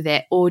relaxed with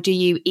it, or do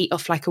you eat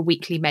off like a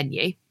weekly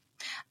menu?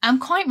 I'm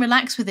quite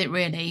relaxed with it,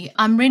 really.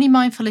 I'm really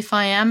mindful if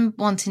I am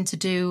wanting to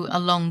do a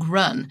long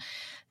run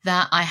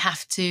that I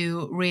have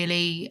to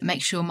really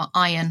make sure my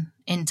iron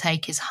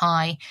intake is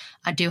high.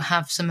 I do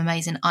have some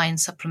amazing iron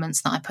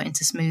supplements that I put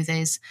into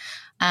smoothies,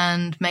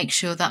 and make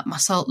sure that my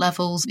salt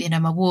levels,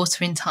 my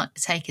water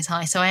intake is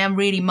high. So I am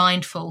really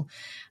mindful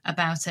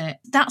about it.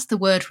 That's the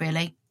word,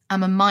 really.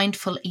 I'm a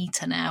mindful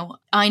eater now.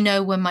 I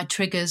know when my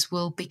triggers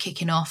will be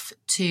kicking off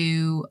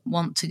to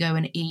want to go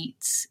and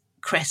eat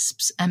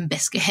crisps and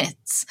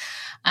biscuits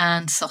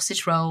and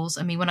sausage rolls.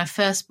 I mean, when I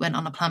first went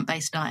on a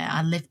plant-based diet,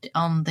 I lived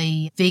on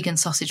the vegan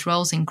sausage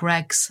rolls in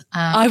Greggs.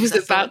 I was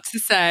about to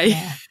say.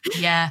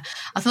 Yeah.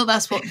 I thought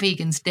that's what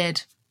vegans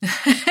did.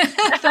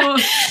 I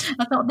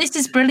thought this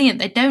is brilliant.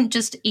 They don't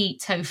just eat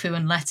tofu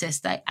and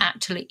lettuce, they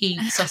actually eat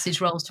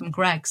sausage rolls from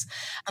Greggs.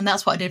 And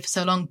that's what I did for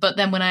so long. But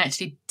then when I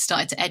actually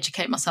started to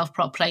educate myself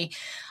properly,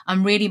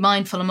 I'm really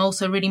mindful. I'm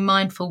also really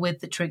mindful with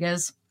the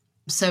triggers.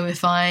 So if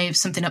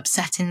something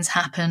upsetting's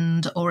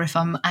happened, or if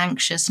I'm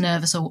anxious,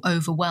 nervous, or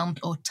overwhelmed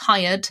or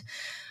tired,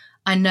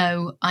 I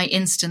know I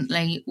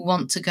instantly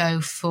want to go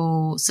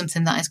for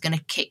something that is going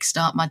to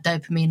kickstart my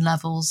dopamine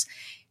levels,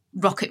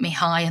 rocket me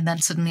high and then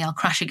suddenly I'll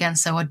crash again.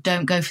 So I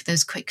don't go for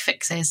those quick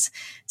fixes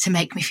to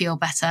make me feel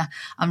better.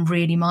 I'm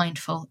really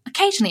mindful.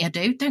 Occasionally I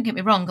do, don't get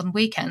me wrong. On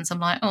weekends, I'm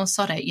like, oh,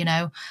 sod it,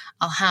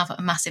 I'll have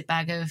a massive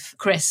bag of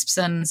crisps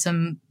and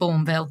some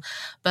Bourneville.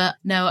 But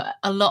no,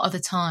 a lot of the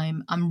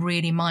time I'm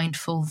really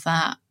mindful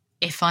that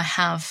if I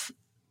have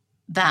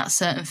that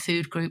certain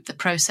food group, the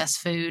processed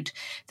food,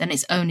 then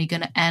it's only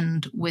going to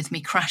end with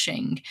me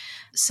crashing.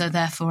 So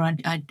therefore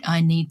I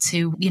need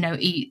to,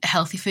 eat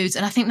healthy foods.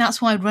 And I think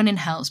that's why running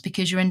helps,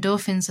 because your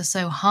endorphins are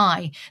so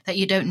high that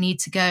you don't need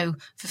to go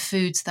for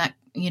foods that,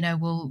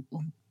 will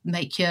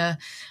make your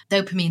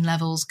dopamine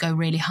levels go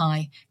really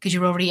high, because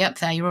you're already up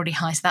there, you're already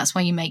high. So that's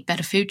why you make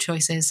better food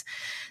choices.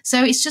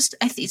 So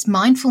it's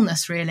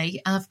mindfulness,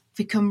 really. I've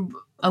become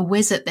a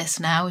whiz at this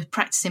now.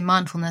 Practicing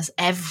mindfulness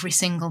every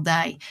single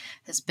day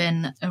has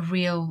been a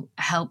real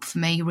help for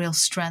me, real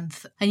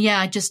strength. And yeah,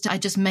 I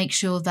just make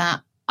sure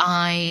that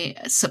I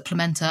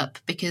supplement up,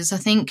 because I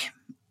think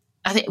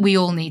we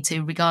all need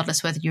to,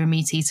 regardless whether you're a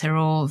meat eater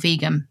or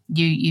vegan.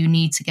 You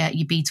need to get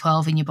your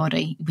B12 in your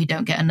body. We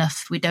don't get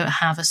enough. We don't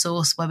have a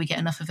source where we get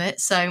enough of it.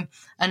 So,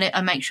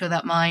 I make sure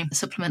that my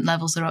supplement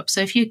levels are up.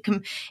 So if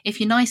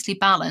you're nicely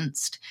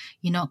balanced,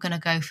 you're not going to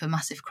go for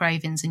massive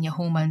cravings, and your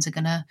hormones are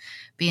going to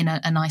be in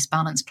a nice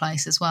balanced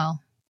place as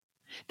well.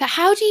 But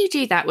how do you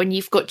do that when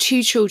you've got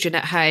 2 children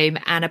at home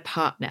and a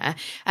partner?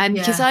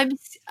 Because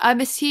I'm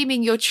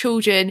assuming your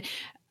children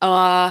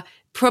are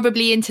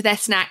probably into their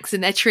snacks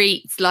and their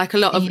treats, like a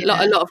lot of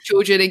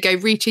children, and go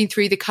reaching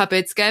through the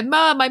cupboards going,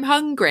 Mum, I'm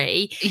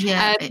hungry.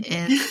 Yeah, it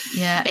is.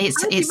 Yeah,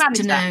 it's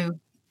to know.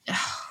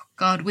 Oh,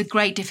 God, with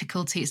great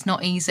difficulty. It's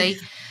not easy.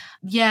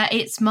 Yeah,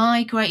 it's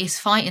my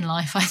greatest fight in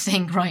life, I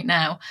think, right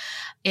now,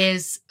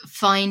 is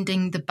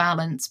finding the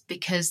balance,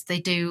 because they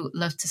do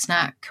love to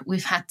snack.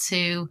 We've had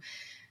to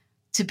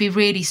be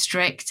really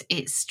strict.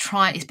 It's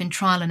been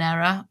trial and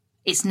error.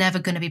 It's never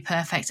going to be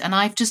perfect. And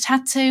I've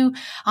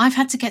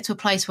had to get to a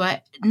place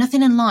where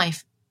nothing in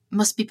life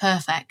must be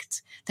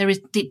perfect.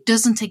 It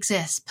doesn't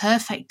exist.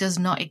 Perfect does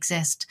not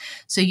exist.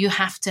 So you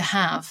have to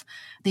have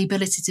the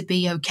ability to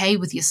be okay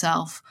with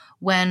yourself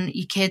when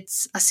your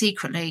kids are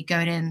secretly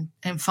going in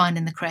and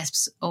finding the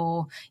crisps,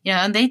 or,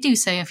 and they do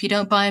say, if you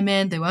don't buy them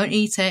in, they won't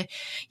eat it.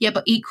 Yeah,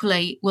 but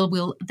equally,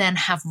 we'll then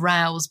have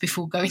rows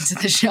before going to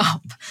the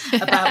shop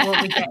about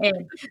what we get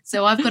in.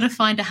 So I've got to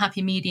find a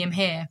happy medium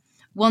here.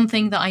 One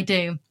thing that I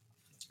do,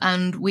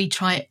 and we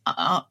try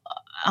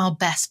our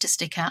best to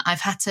stick at, I've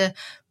had to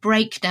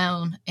break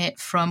down it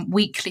from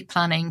weekly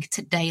planning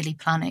to daily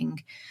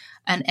planning.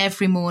 And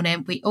every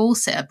morning we all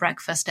sit at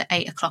breakfast at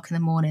 8:00 in the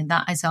morning.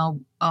 That is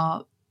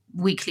our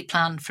weekly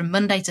plan from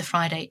Monday to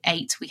Friday,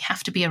 8. We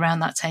have to be around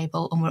that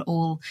table, and we're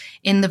all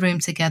in the room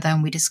together,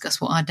 and we discuss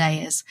what our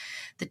day is.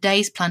 The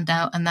day's planned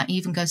out, and that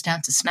even goes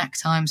down to snack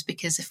times,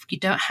 because if you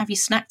don't have your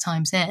snack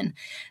times in,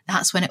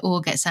 that's when it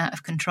all gets out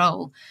of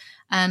control.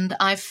 And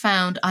I've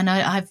found,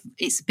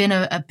 it's been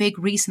a big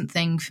recent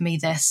thing for me,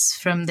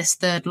 from this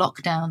third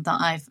lockdown,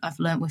 that I've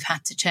learned we've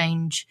had to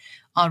change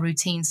our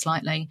routine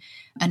slightly.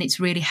 And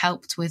it's really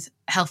helped with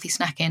healthy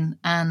snacking.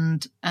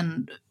 And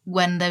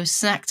when those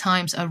snack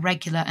times are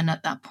regular, and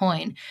at that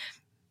point,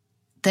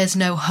 there's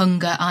no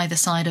hunger either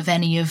side of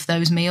any of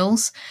those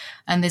meals,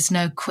 and there's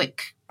no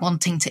quick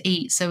wanting to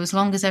eat. So as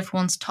long as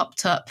everyone's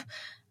topped up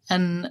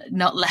and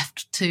not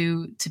left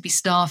to be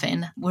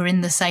starving, we're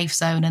in the safe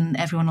zone, and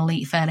everyone will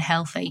eat fairly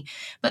healthy.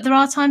 But there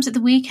are times at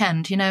the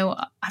weekend,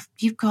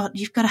 you've got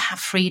to have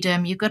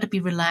freedom. You've got to be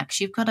relaxed.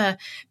 You've got to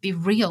be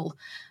real,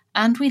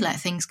 and we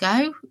let things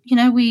go.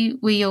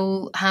 We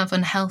all have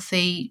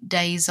unhealthy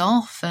days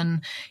off,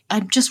 and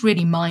I'm just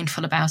really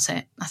mindful about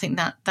it. I think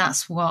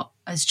that's what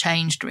has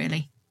changed,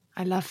 really.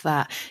 I love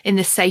that. In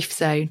the safe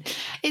zone.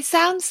 It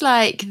sounds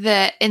like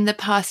that in the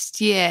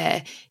past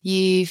year,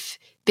 you've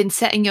been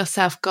setting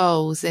yourself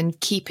goals and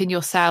keeping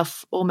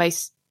yourself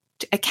almost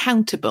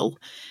accountable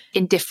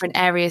in different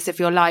areas of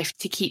your life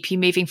to keep you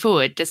moving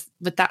forward. Does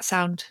that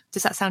sound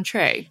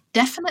true?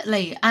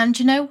 Definitely. And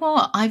you know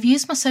what? I've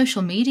used my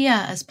social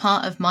media as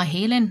part of my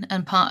healing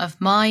and part of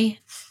my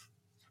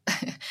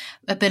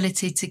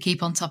ability to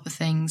keep on top of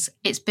things.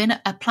 It's been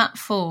a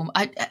platform.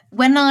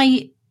 When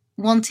I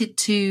wanted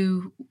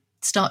to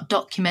start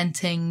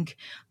documenting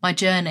my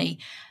journey,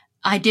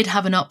 I did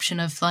have an option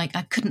of I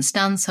couldn't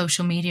stand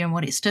social media and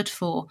what it stood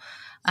for,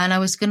 and I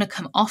was going to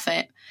come off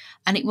it.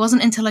 And it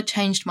wasn't until I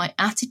changed my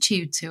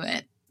attitude to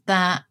it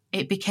that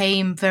it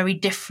became a very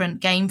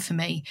different game for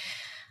me.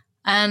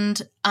 And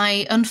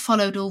I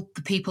unfollowed all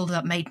the people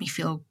that made me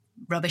feel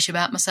rubbish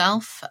about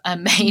myself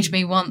and made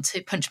me want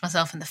to punch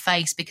myself in the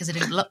face because I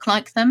didn't look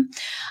like them.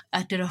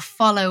 I did a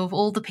follow of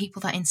all the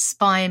people that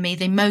inspire me.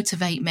 They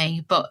motivate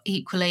me, but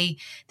equally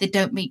they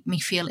don't make me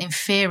feel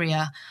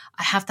inferior.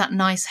 I have that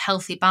nice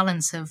healthy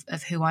balance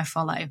of who I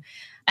follow.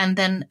 And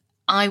then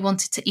I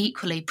wanted to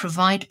equally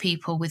provide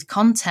people with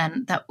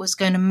content that was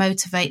going to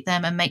motivate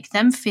them and make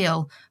them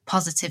feel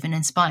positive and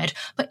inspired.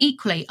 But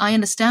equally, I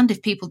understand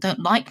if people don't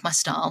like my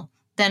style,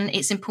 then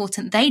it's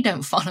important they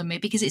don't follow me,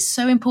 because it's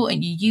so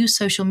important you use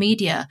social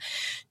media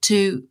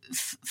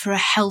for a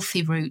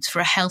healthy route, for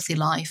a healthy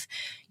life.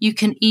 You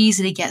can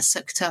easily get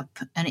sucked up,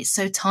 and it's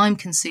so time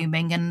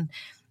consuming. And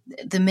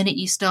the minute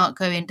you start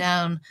going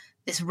down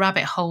this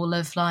rabbit hole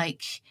of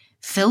like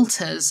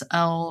filters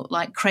or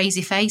like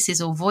crazy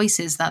faces or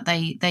voices that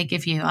they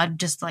give you, I'm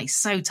just like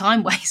so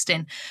time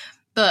wasting.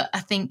 But I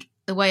think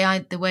the way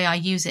I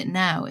use it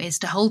now is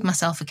to hold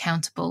myself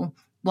accountable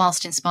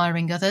whilst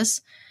inspiring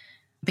others.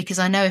 Because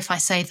I know if I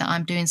say that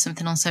I'm doing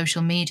something on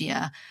social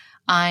media,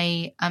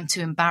 I am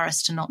too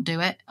embarrassed to not do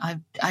it.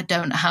 I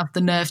don't have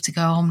the nerve to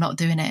go, oh, I'm not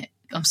doing it.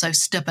 I'm so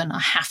stubborn. I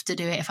have to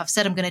do it. If I've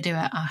said I'm going to do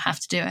it, I have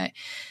to do it.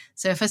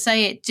 So if I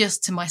say it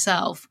just to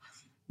myself,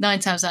 9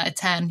 times out of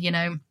 10, you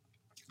know,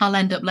 I'll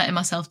end up letting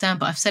myself down.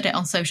 But I've said it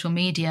on social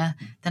media,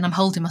 then I'm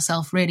holding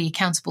myself really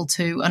accountable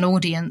to an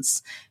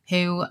audience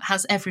who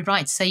has every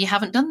right to say, you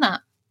haven't done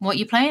that. What are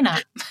you playing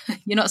at?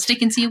 You're not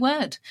sticking to your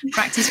word.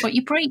 Practice what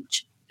you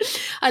preach.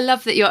 I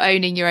love that you're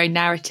owning your own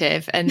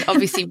narrative, and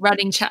obviously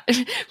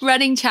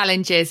running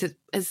challenges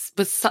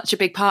was such a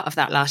big part of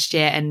that last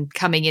year and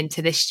coming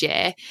into this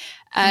year.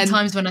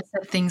 Sometimes when I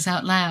said things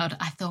out loud,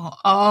 I thought,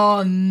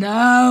 oh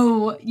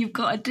no, you've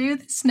got to do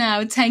this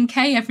now,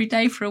 10K every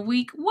day for a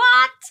week.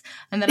 What?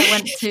 And then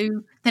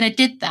then I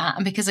did that.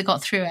 And because I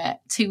got through it,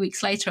 2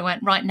 weeks later, I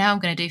went, right, now I'm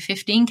going to do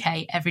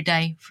 15K every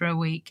day for a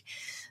week.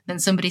 Then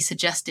somebody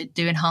suggested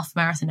doing half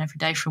marathon every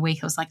day for a week.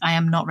 I was like, I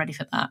am not ready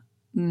for that.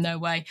 No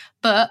way.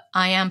 But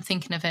I am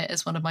thinking of it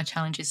as one of my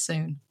challenges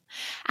soon.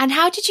 And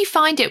how did you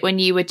find it when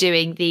you were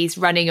doing these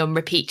running on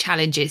repeat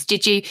challenges?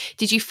 Did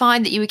you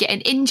find that you were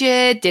getting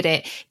injured? Did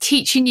it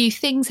teach you new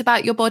things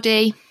about your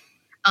body?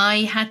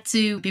 I had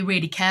to be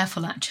really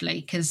careful,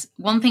 actually, because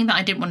one thing that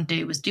I didn't want to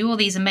do was do all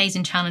these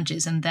amazing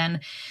challenges and then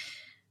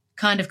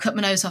kind of cut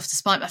my nose off to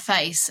spite my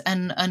face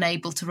and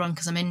unable to run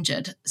because I'm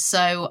injured.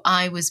 So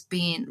I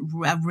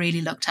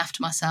really looked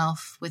after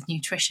myself with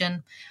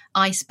nutrition,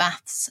 ice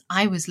baths.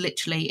 I was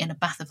literally in a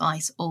bath of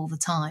ice all the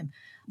time,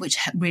 which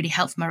really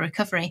helped my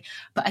recovery.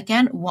 But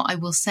again, what I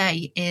will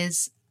say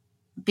is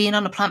being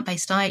on a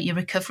plant-based diet, your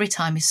recovery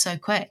time is so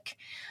quick.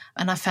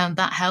 And I found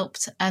that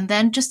helped. And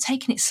then just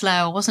taking it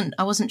slow.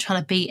 I wasn't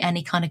trying to beat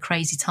any kind of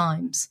crazy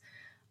times.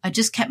 I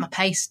just kept my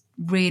pace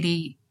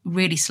really,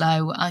 really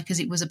slow because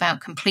it was about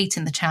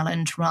completing the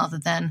challenge rather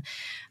than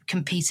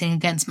competing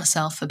against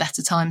myself for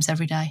better times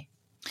every day.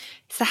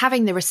 So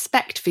having the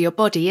respect for your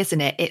body,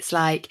 isn't it? It's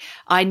like,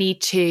 I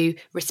need to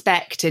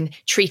respect and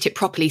treat it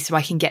properly so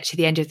I can get to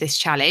the end of this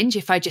challenge.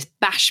 If I just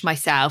bash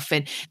myself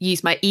and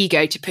use my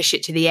ego to push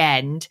it to the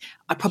end,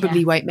 I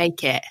probably won't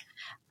make it.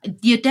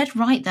 You're dead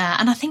right there.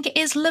 And I think it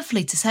is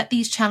lovely to set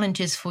these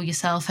challenges for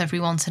yourself every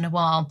once in a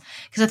while,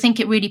 because I think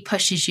it really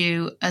pushes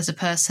you as a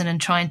person and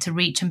trying to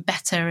reach and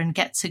better and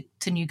get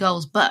to new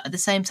goals. But at the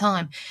same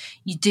time,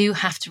 you do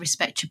have to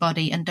respect your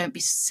body and don't be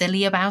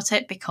silly about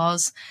it,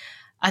 because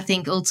I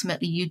think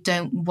ultimately you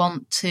don't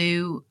want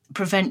to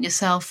prevent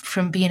yourself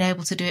from being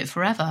able to do it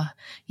forever.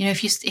 You know,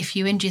 if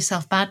you injure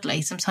yourself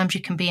badly, sometimes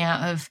you can be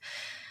out of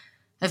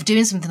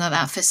doing something like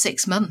that for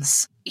 6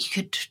 months. You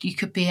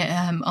could be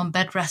on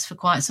bed rest for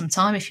quite some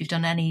time if you've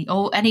done any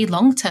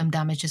long-term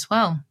damage as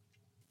well.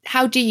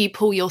 How do you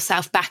pull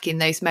yourself back in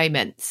those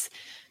moments?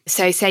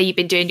 So say you've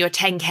been doing your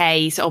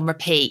 10Ks on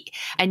repeat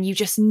and you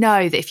just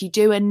know that if you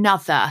do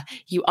another,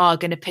 you are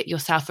going to put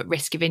yourself at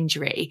risk of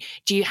injury.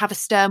 Do you have a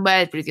stern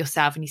word with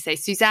yourself and you say,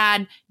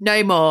 Suzanne,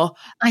 no more?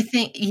 I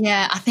think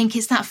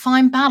it's that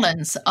fine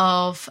balance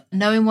of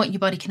knowing what your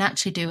body can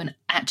actually do and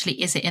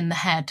actually is it in the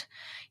head.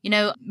 You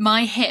know,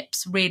 my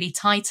hips really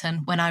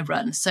tighten when I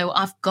run. So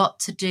I've got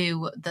to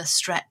do the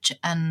stretch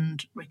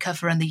and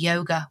recover and the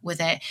yoga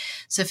with it.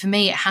 So for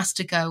me, it has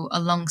to go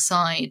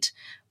alongside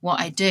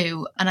what I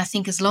do. And I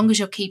think as long as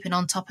you're keeping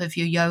on top of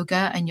your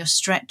yoga and you're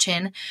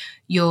stretching,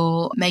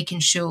 you're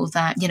making sure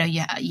that, you know,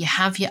 you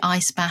have your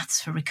ice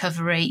baths for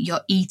recovery, you're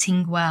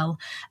eating well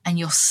and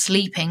you're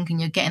sleeping and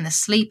you're getting the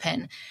sleep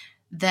in,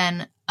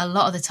 then a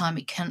lot of the time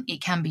it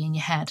can be in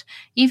your head.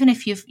 Even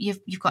if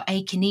you've got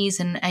achy knees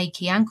and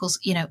achy ankles,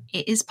 you know,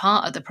 it is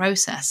part of the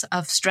process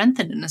of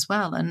strengthening as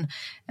well and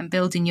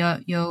building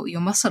your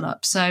muscle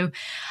up. So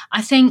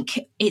I think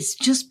it's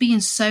just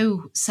being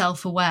so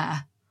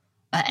self-aware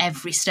at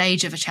every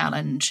stage of a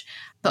challenge.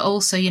 But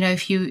also, you know,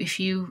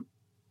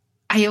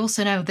 I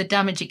also know the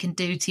damage it can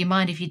do to your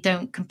mind if you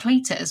don't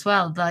complete it as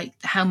well, like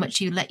how much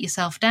you let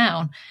yourself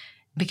down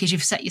because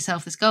you've set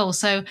yourself this goal.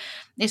 So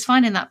it's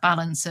finding that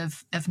balance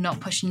of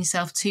not pushing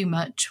yourself too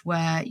much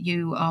where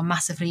you are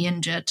massively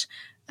injured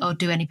or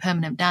do any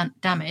permanent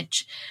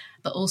damage,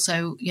 but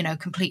also, you know,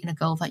 completing a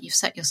goal that you've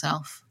set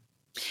yourself.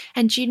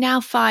 And do you now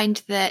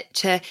find that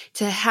to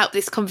help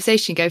this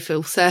conversation go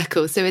full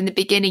circle? So in the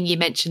beginning, you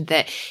mentioned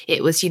that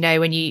it was, you know,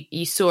 when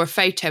you saw a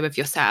photo of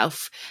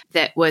yourself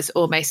that was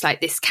almost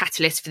like this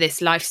catalyst for this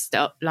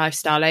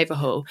lifestyle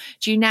overhaul.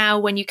 Do you now,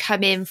 when you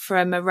come in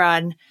from a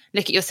run,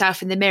 look at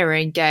yourself in the mirror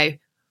and go,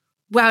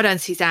 well done,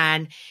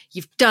 Suzanne,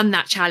 you've done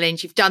that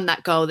challenge, you've done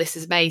that goal, this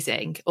is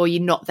amazing? Or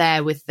you're not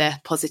there with the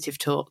positive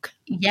talk?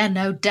 Yeah,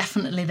 no,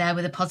 definitely there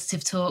with the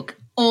positive talk.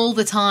 All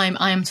the time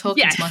I am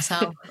talking to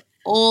myself,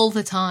 all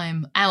the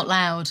time, out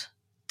loud,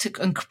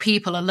 and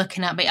people are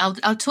looking at me. I'll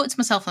talk to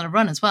myself on a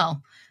run as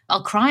well.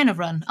 I'll cry on a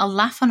run. I'll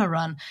laugh on a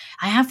run.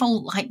 I have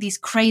all like these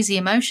crazy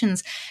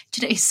emotions.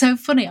 Do you know, it's so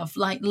funny. I've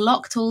like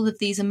locked all of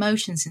these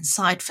emotions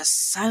inside for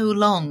so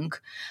long.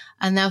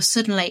 And now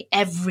suddenly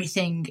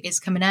everything is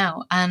coming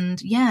out. And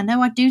yeah,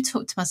 no, I do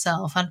talk to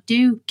myself. I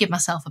do give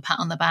myself a pat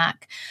on the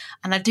back.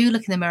 And I do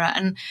look in the mirror.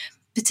 And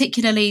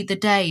particularly the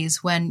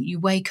days when you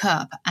wake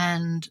up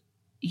and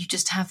you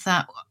just have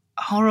that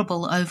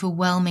horrible,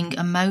 overwhelming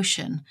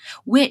emotion,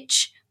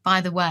 which, by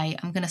the way,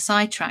 I'm going to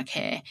sidetrack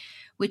here,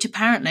 which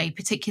apparently,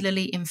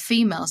 particularly in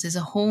females, is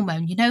a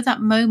hormone. You know that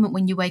moment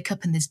when you wake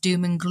up and there's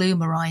doom and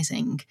gloom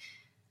arising?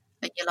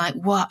 And you're like,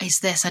 what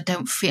is this?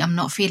 I'm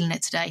not feeling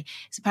it today.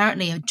 It's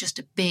apparently just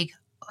a big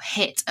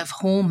hit of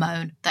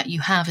hormone that you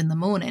have in the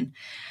morning.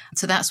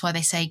 So that's why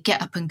they say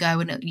get up and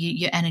go and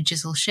your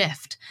energies will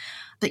shift.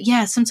 But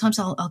yeah, sometimes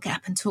I'll get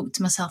up and talk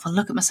to myself. I'll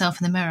look at myself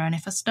in the mirror. And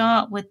if I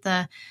start with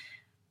the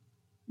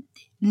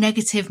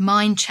negative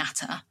mind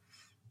chatter,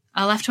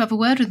 I'll have to have a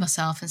word with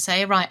myself and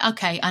say, right,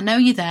 okay, I know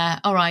you're there.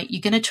 All right,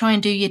 you're going to try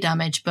and do your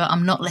damage, but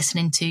I'm not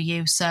listening to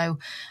you. So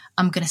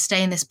I'm going to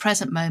stay in this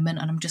present moment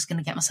and I'm just going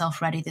to get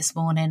myself ready this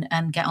morning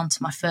and get on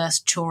to my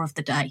first chore of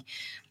the day.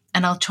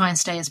 And I'll try and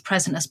stay as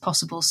present as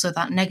possible so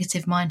that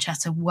negative mind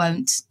chatter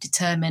won't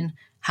determine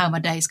how my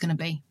day is going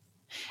to be.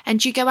 And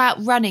do you go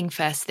out running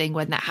first thing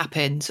when that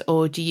happens,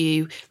 or do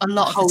you a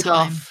lot of hold the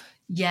time off?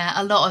 Yeah,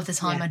 a lot of the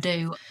time I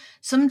do.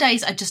 Some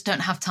days I just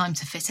don't have time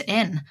to fit it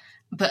in,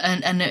 but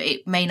and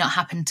it may not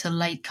happen till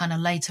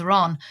later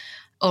on,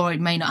 or it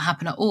may not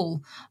happen at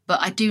all. But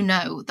I do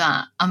know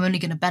that I'm only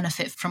going to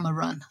benefit from a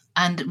run.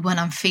 And when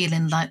I'm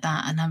feeling like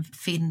that and I'm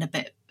feeling a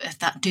bit of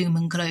that doom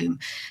and gloom,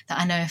 that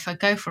I know if I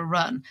go for a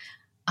run,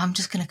 I'm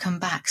just going to come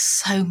back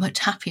so much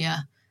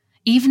happier,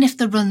 even if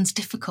the run's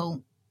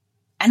difficult.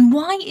 And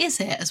why is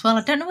it as well?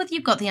 I don't know whether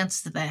you've got the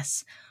answer to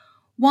this.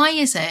 Why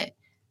is it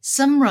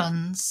some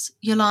runs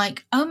you're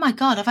like, oh my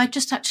God, have I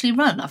just actually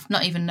run? I've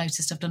not even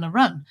noticed I've done a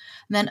run. And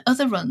then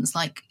other runs,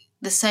 like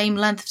the same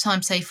length of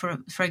time, say for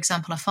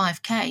example, a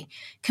 5K,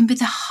 can be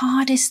the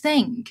hardest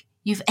thing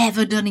you've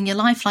ever done in your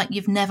life, like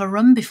you've never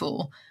run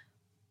before.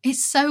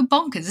 It's so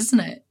bonkers, isn't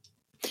it?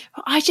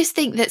 I just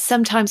think that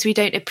sometimes we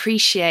don't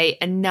appreciate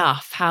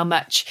enough how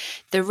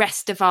much the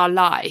rest of our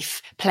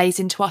life plays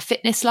into our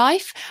fitness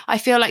life. I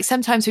feel like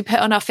sometimes we put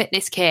on our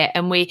fitness kit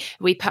and we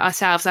put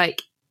ourselves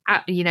like,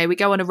 we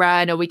go on a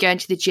run or we go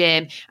into the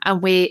gym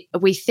and we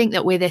think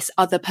that we're this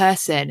other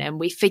person, and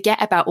we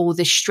forget about all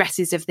the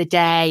stresses of the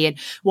day and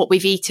what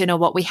we've eaten or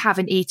what we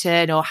haven't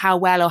eaten or how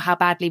well or how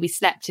badly we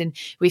slept. And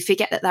we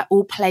forget that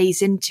all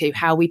plays into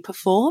how we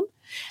perform.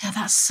 Yeah,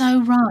 that's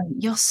so right.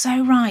 You're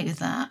so right with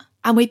that.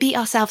 And we beat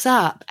ourselves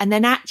up. And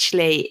then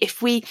actually,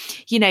 if we,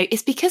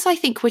 it's because I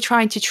think we're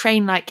trying to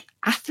train like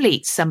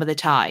athletes some of the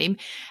time.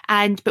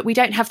 But we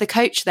don't have the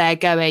coach there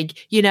going,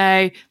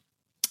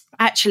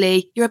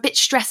 actually, you're a bit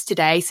stressed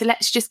today, so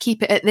let's just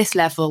keep it at this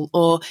level.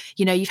 Or,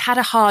 you've had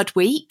a hard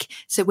week,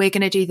 so we're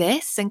going to do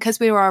this. And because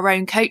we're our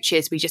own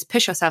coaches, we just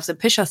push ourselves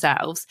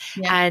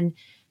and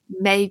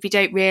maybe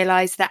don't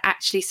realize that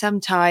actually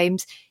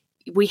sometimes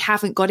we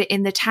haven't got it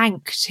in the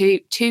tank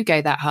to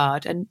go that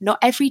hard. And not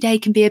every day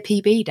can be a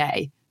PB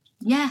day.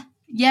 Yeah,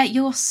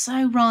 you're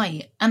so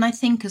right. And I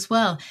think as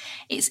well,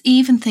 it's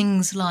even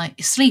things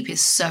like sleep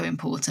is so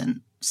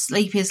important.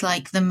 Sleep is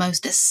like the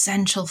most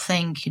essential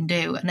thing you can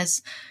do. And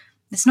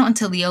it's not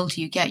until the older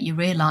you get, you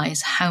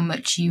realise how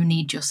much you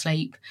need your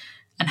sleep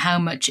and how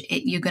much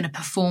you're going to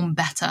perform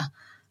better,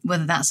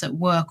 whether that's at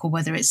work or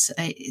whether it's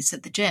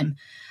at the gym.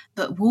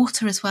 But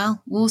water as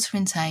well, water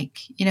intake.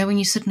 When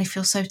you suddenly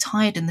feel so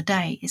tired in the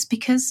day, it's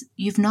because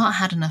you've not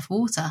had enough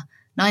water.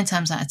 9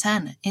 times out of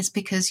 10, it's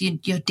because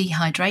you're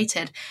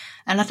dehydrated.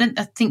 And I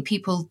think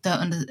people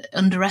don't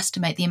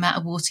underestimate the amount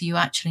of water you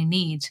actually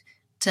need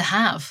to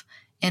have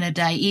in a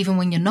day, even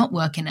when you're not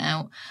working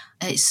out.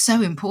 It's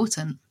so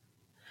important.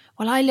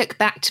 Well, I look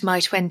back to my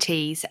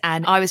 20s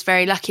and I was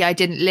very lucky I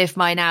didn't live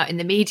mine out in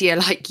the media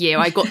like you.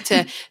 I got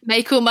to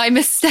make all my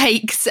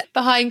mistakes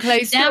behind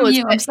closed doors. Damn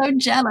you, I'm so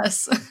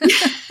jealous.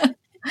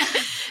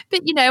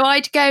 But,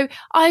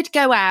 I'd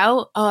go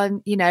out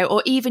on,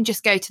 or even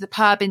just go to the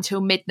pub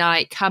until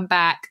midnight, come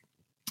back.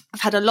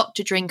 I've had a lot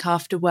to drink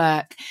after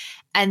work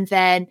and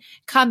then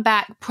come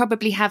back,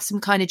 probably have some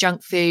kind of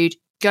junk food,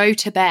 go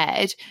to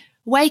bed,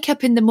 wake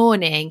up in the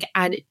morning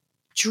and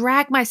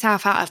drag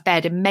myself out of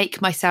bed and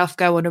make myself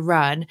go on a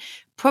run,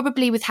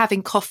 probably with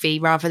having coffee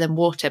rather than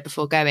water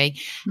before going.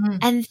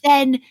 And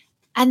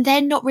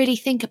then not really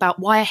think about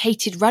why I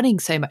hated running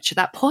so much at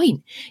that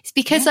point. It's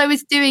because I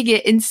was doing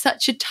it in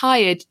such a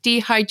tired,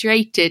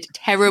 dehydrated,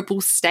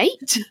 terrible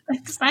state.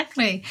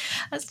 Exactly.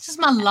 That's just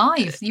my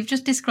life. You've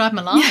just described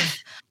my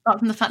life. Apart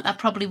from the fact that I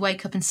probably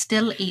wake up and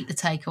still eat the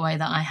takeaway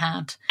that I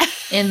had.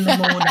 in the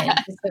morning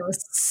because I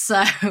was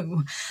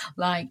so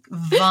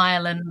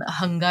violent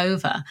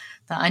hungover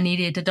that I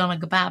needed a doner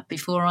kebab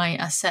before I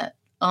set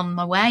on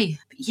my way.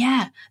 But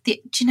yeah, do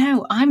you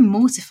know, I'm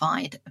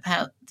mortified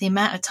about the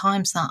amount of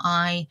times that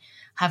I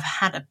have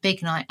had a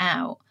big night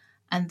out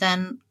and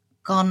then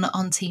gone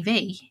on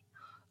TV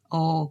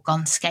or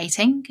gone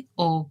skating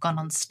or gone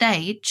on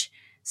stage,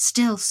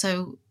 still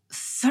so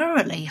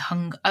thoroughly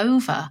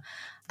hungover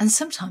and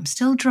sometimes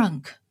still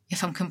drunk,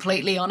 if I'm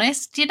completely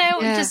honest. You know,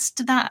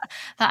 just that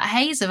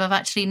haze of I've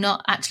actually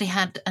not actually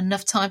had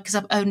enough time because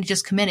I've only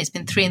just come in. It's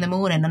been 3 a.m.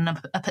 and I'm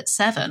up at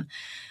 7.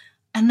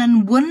 And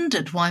then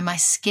wondered why my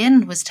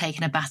skin was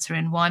taking a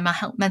battering, why my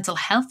mental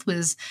health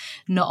was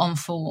not on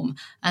form,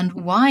 and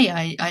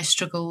why I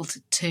struggled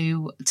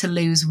to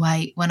lose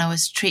weight when I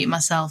was treating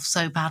myself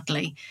so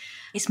badly.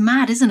 It's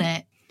mad, isn't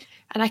it?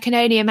 And I can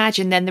only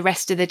imagine then the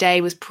rest of the day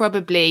was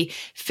probably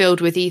filled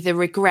with either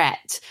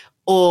regret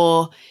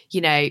or,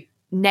 you know,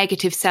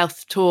 negative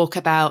self-talk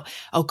about,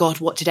 oh God,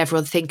 what did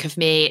everyone think of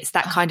me? It's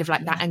that kind of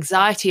like that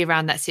anxiety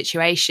around that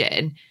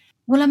situation.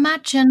 Well,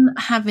 imagine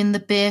having the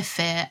beer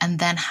fear and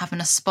then having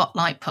a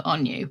spotlight put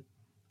on you.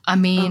 I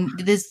mean,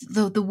 there's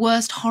the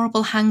worst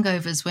horrible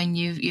hangovers when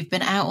you've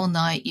been out all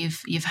night,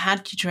 you've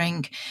had your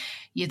drink,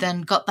 you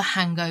then got the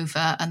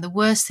hangover, and the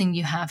worst thing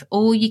you have,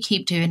 all you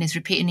keep doing is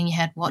repeating in your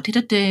head, what did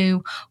I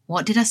do?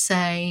 What did I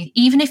say?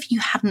 Even if you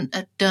hadn't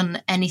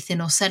done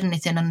anything or said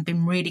anything and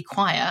been really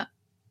quiet,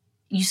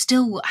 you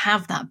still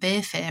have that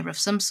beer fear of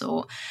some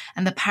sort,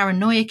 and the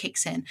paranoia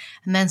kicks in,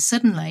 and then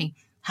suddenly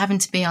having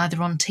to be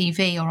either on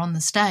TV or on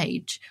the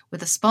stage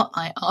with a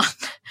spotlight on.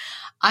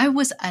 I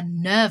was a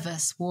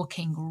nervous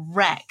walking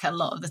wreck a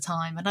lot of the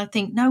time. And I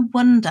think no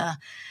wonder,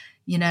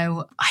 you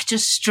know, I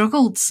just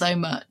struggled so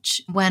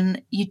much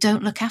when you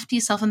don't look after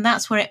yourself. And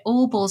that's where it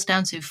all boils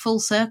down to, full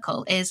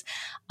circle, is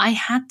I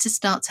had to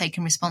start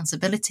taking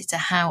responsibility to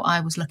how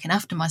I was looking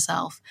after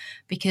myself,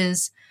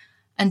 because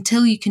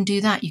until you can do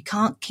that, you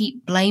can't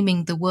keep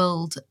blaming the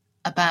world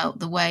about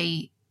the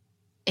way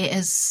it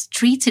has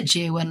treated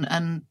you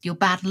and your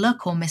bad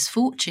luck or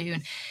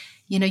misfortune.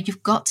 You know,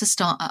 you've got to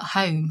start at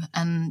home,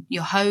 and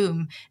your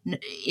home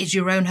is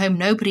your own home.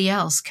 Nobody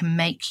else can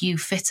make you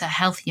fitter,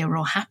 healthier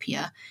or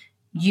happier.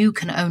 You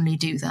can only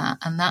do that.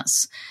 And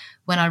that's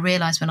when I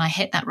realized, when I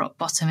hit that rock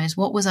bottom, is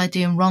what was I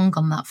doing wrong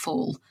on that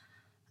fall?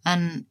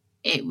 And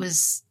it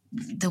was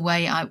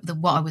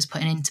what I was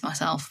putting into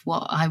myself,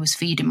 what I was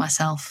feeding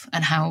myself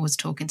and how I was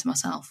talking to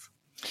myself.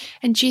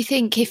 And do you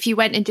think if you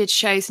went and did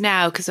shows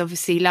now, because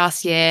obviously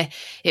last year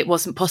it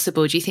wasn't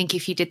possible, do you think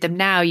if you did them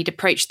now, you'd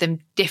approach them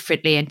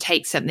differently and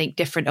take something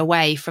different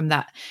away from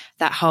that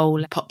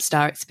whole pop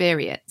star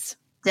experience?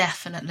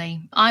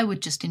 Definitely. I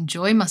would just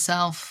enjoy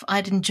myself.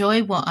 I'd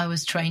enjoy what I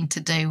was trained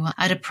to do.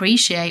 I'd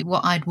appreciate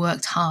what I'd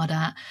worked hard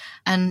at.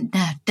 And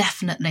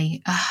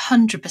definitely,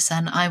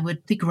 100%, I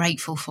would be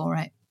grateful for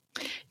it.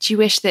 Do you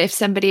wish that if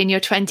somebody in your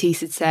 20s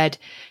had said,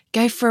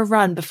 go for a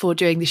run before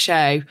doing the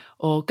show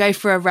or go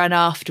for a run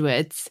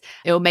afterwards,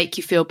 it will make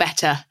you feel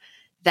better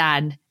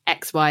than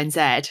X, Y, and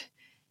Z,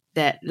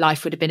 that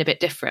life would have been a bit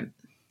different?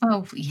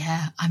 Oh,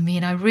 yeah. I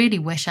mean, I really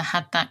wish I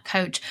had that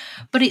coach.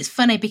 But it's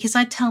funny because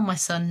I tell my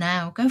son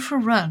now, go for a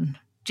run.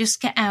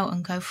 Just get out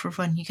and go for a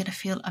run. You're going to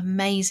feel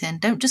amazing.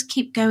 Don't just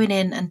keep going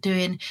in and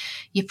doing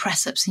your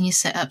press-ups and your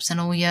sit-ups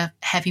and all your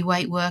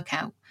heavyweight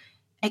workout.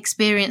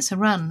 Experience a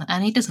run.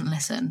 And he doesn't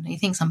listen. He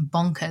thinks I'm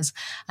bonkers.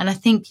 And I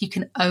think you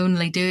can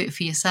only do it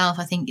for yourself.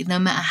 I think no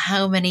matter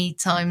how many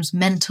times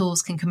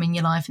mentors can come in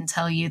your life and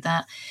tell you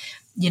that,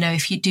 you know,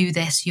 if you do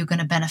this, you're going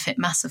to benefit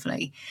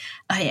massively.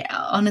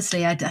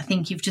 Honestly, I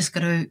think you've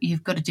got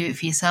to do it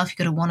for yourself. You've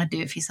got to want to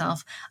do it for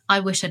yourself.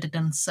 I wish I'd have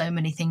done so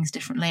many things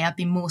differently. I'd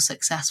be more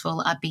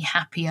successful. I'd be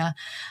happier,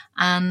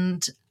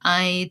 and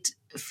I'd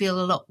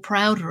feel a lot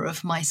prouder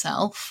of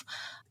myself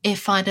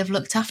if I'd have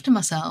looked after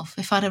myself,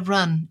 if I'd have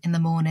run in the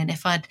morning,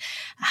 if I'd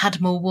had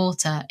more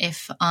water,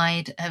 if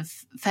I'd have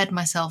fed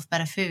myself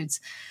better foods.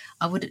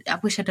 I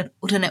wish I'd have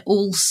done it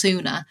all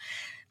sooner.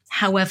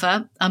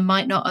 However, I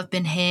might not have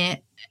been here,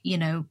 you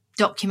know,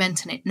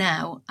 documenting it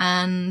now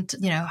and,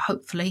 you know,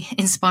 hopefully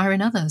inspiring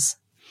others.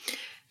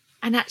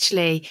 And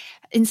actually,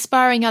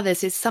 inspiring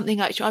others is something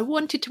actually I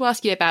wanted to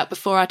ask you about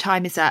before our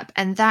time is up,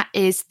 and that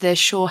is the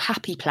Sure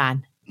Happy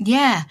Plan.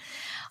 Yeah.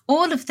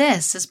 All of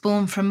this is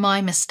born from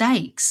my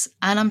mistakes,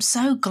 and I'm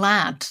so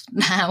glad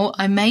now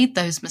I made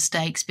those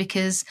mistakes,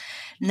 because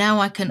now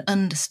I can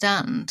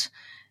understand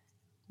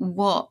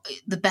what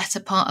the better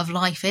part of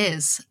life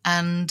is.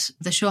 And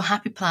the Sure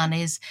Happy Plan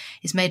is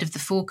made of the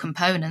 4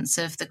 components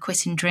of the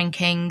quitting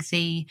drinking,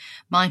 the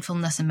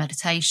mindfulness and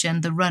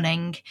meditation, the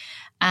running,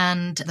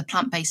 and the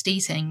plant-based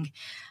eating.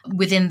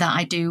 Within that,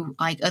 I do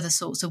like other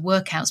sorts of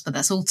workouts, but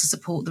that's all to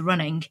support the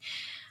running.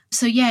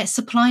 So yeah,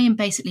 supplying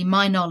basically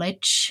my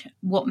knowledge,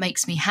 what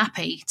makes me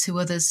happy, to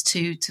others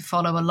to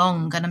follow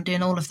along. And I'm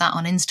doing all of that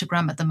on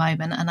Instagram at the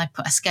moment. And I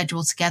put a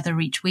schedule together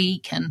each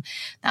week, and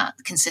that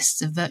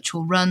consists of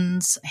virtual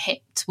runs,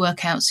 HIIT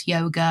workouts,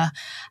 yoga.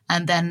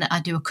 And then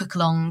I do a cook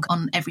along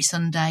on every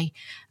Sunday,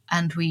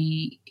 and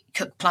we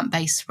cook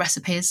plant-based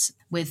recipes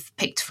with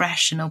Picked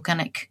Fresh, an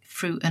organic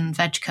fruit and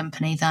veg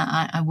company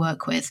that I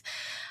work with.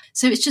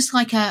 So it's just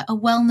like a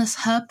wellness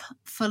hub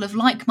full of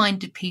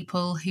like-minded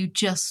people who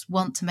just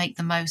want to make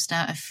the most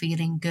out of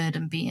feeling good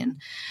and being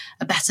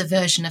a better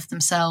version of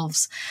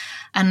themselves.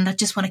 And I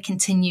just want to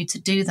continue to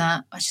do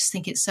that. I just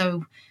think it's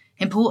so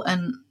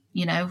important,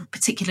 you know,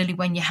 particularly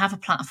when you have a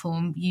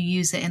platform, you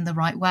use it in the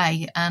right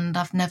way. And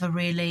I've never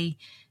really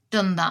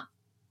done that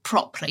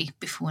properly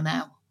before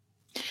now.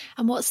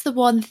 And what's the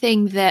one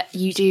thing that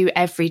you do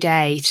every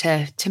day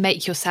to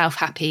make yourself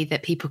happy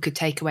that people could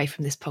take away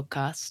from this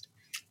podcast?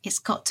 It's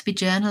got to be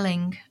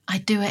journaling. I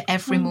do it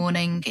every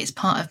morning. It's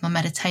part of my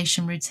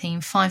meditation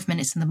routine, 5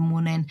 minutes in the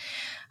morning,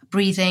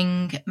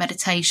 breathing,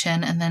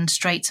 meditation, and then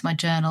straight to my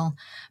journal,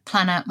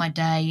 plan out my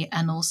day,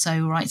 and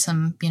also write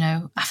some, you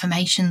know,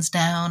 affirmations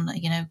down,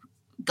 you know,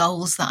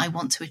 goals that I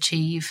want to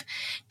achieve,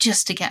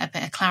 just to get a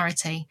bit of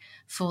clarity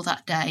for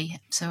that day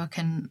so I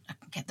can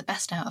get the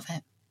best out of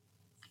it.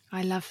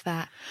 I love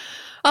that.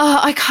 Oh,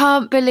 I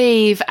can't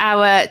believe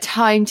our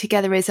time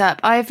together is up.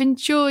 I've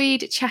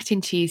enjoyed chatting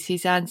to you,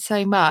 Suzanne,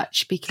 so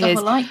much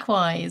because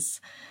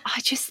likewise.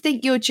 I just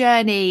think your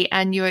journey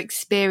and your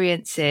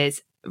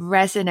experiences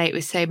resonate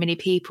with so many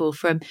people,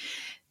 from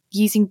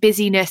using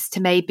busyness to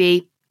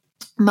maybe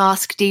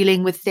mask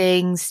dealing with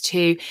things,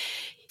 to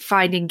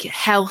finding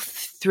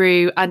health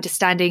through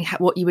understanding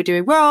what you were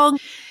doing wrong.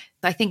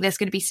 I think there's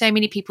going to be so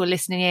many people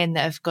listening in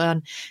that have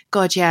gone,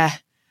 God, yeah,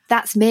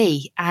 that's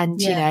me.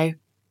 And, you know,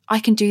 I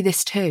can do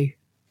this too.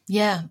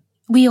 Yeah,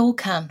 we all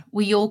can.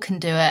 We all can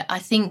do it. I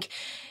think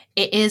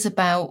it is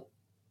about,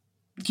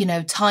 you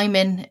know,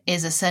 timing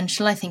is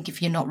essential. I think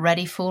if you're not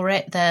ready for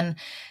it, then,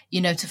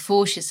 you know, to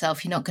force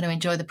yourself, you're not going to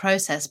enjoy the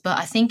process. But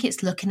I think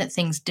it's looking at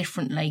things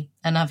differently.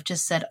 And I've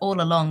just said all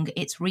along,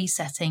 it's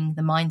resetting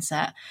the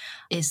mindset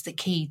is the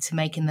key to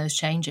making those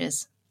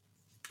changes.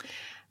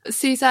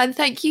 Suzanne,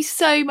 thank you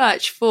so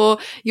much for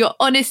your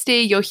honesty,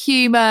 your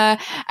humour,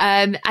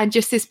 and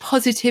just this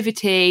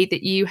positivity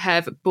that you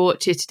have brought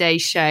to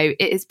today's show.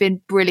 It has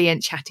been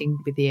brilliant chatting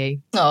with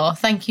you. Oh,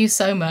 thank you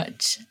so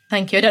much.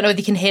 Thank you. I don't know whether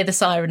you can hear the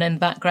siren in the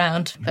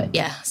background, but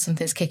yeah,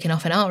 something's kicking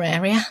off in our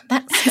area,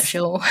 that's for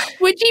sure.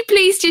 Would you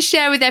please just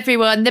share with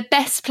everyone the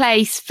best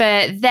place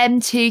for them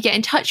to get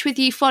in touch with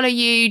you, follow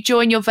you,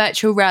 join your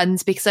virtual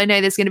runs? Because I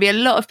know there's going to be a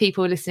lot of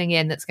people listening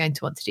in that's going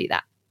to want to do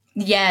that.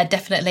 Yeah,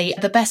 definitely.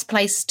 The best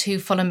place to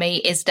follow me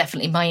is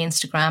definitely my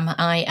Instagram.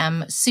 I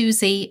am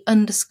Susie_Shaw.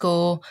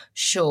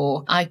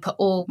 I put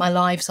all my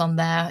lives on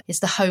there.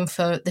 It's the home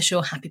for the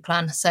Shaw Happy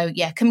Plan. So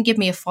yeah, come give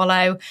me a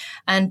follow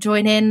and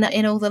join in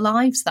all the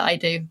lives that I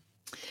do.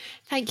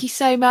 Thank you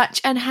so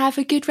much and have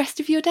a good rest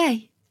of your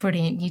day.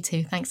 Brilliant. You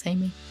too. Thanks,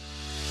 Amy.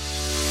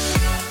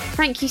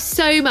 Thank you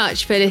so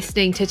much for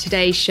listening to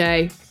today's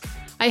show.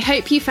 I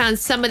hope you found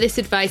some of this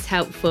advice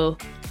helpful.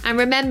 And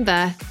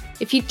remember,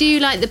 if you do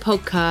like the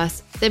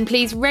podcast, then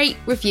please rate,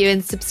 review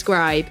and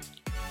subscribe.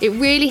 It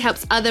really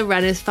helps other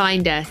runners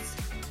find us.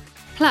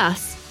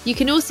 Plus, you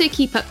can also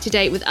keep up to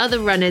date with other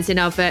runners in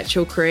our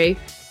virtual crew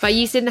by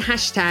using the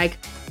hashtag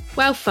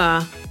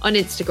Wellfar on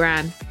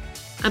Instagram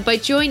and by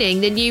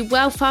joining the new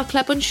Wellfar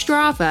Club on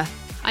Strava.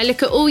 I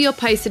look at all your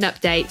posts and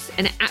updates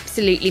and it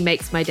absolutely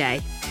makes my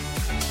day.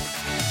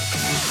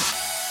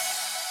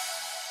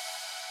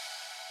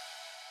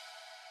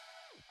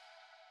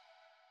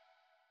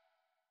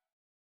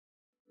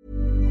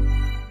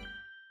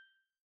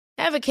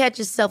 Ever catch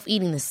yourself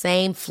eating the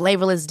same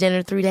flavorless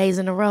dinner 3 days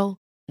in a row?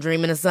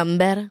 Dreaming of something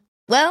better?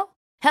 Well,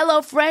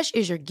 HelloFresh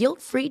is your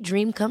guilt-free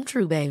dream come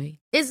true, baby.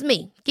 It's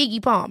me,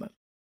 Keke Palmer.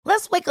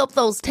 Let's wake up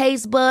those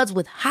taste buds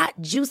with hot,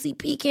 juicy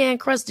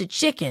pecan-crusted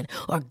chicken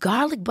or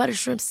garlic butter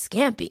shrimp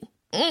scampi.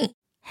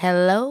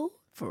 Hello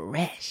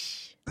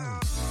Fresh.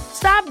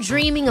 Stop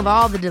dreaming of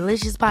all the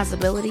delicious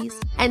possibilities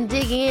and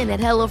dig in at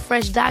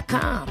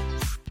HelloFresh.com.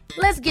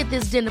 Let's get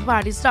this dinner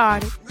party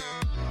started.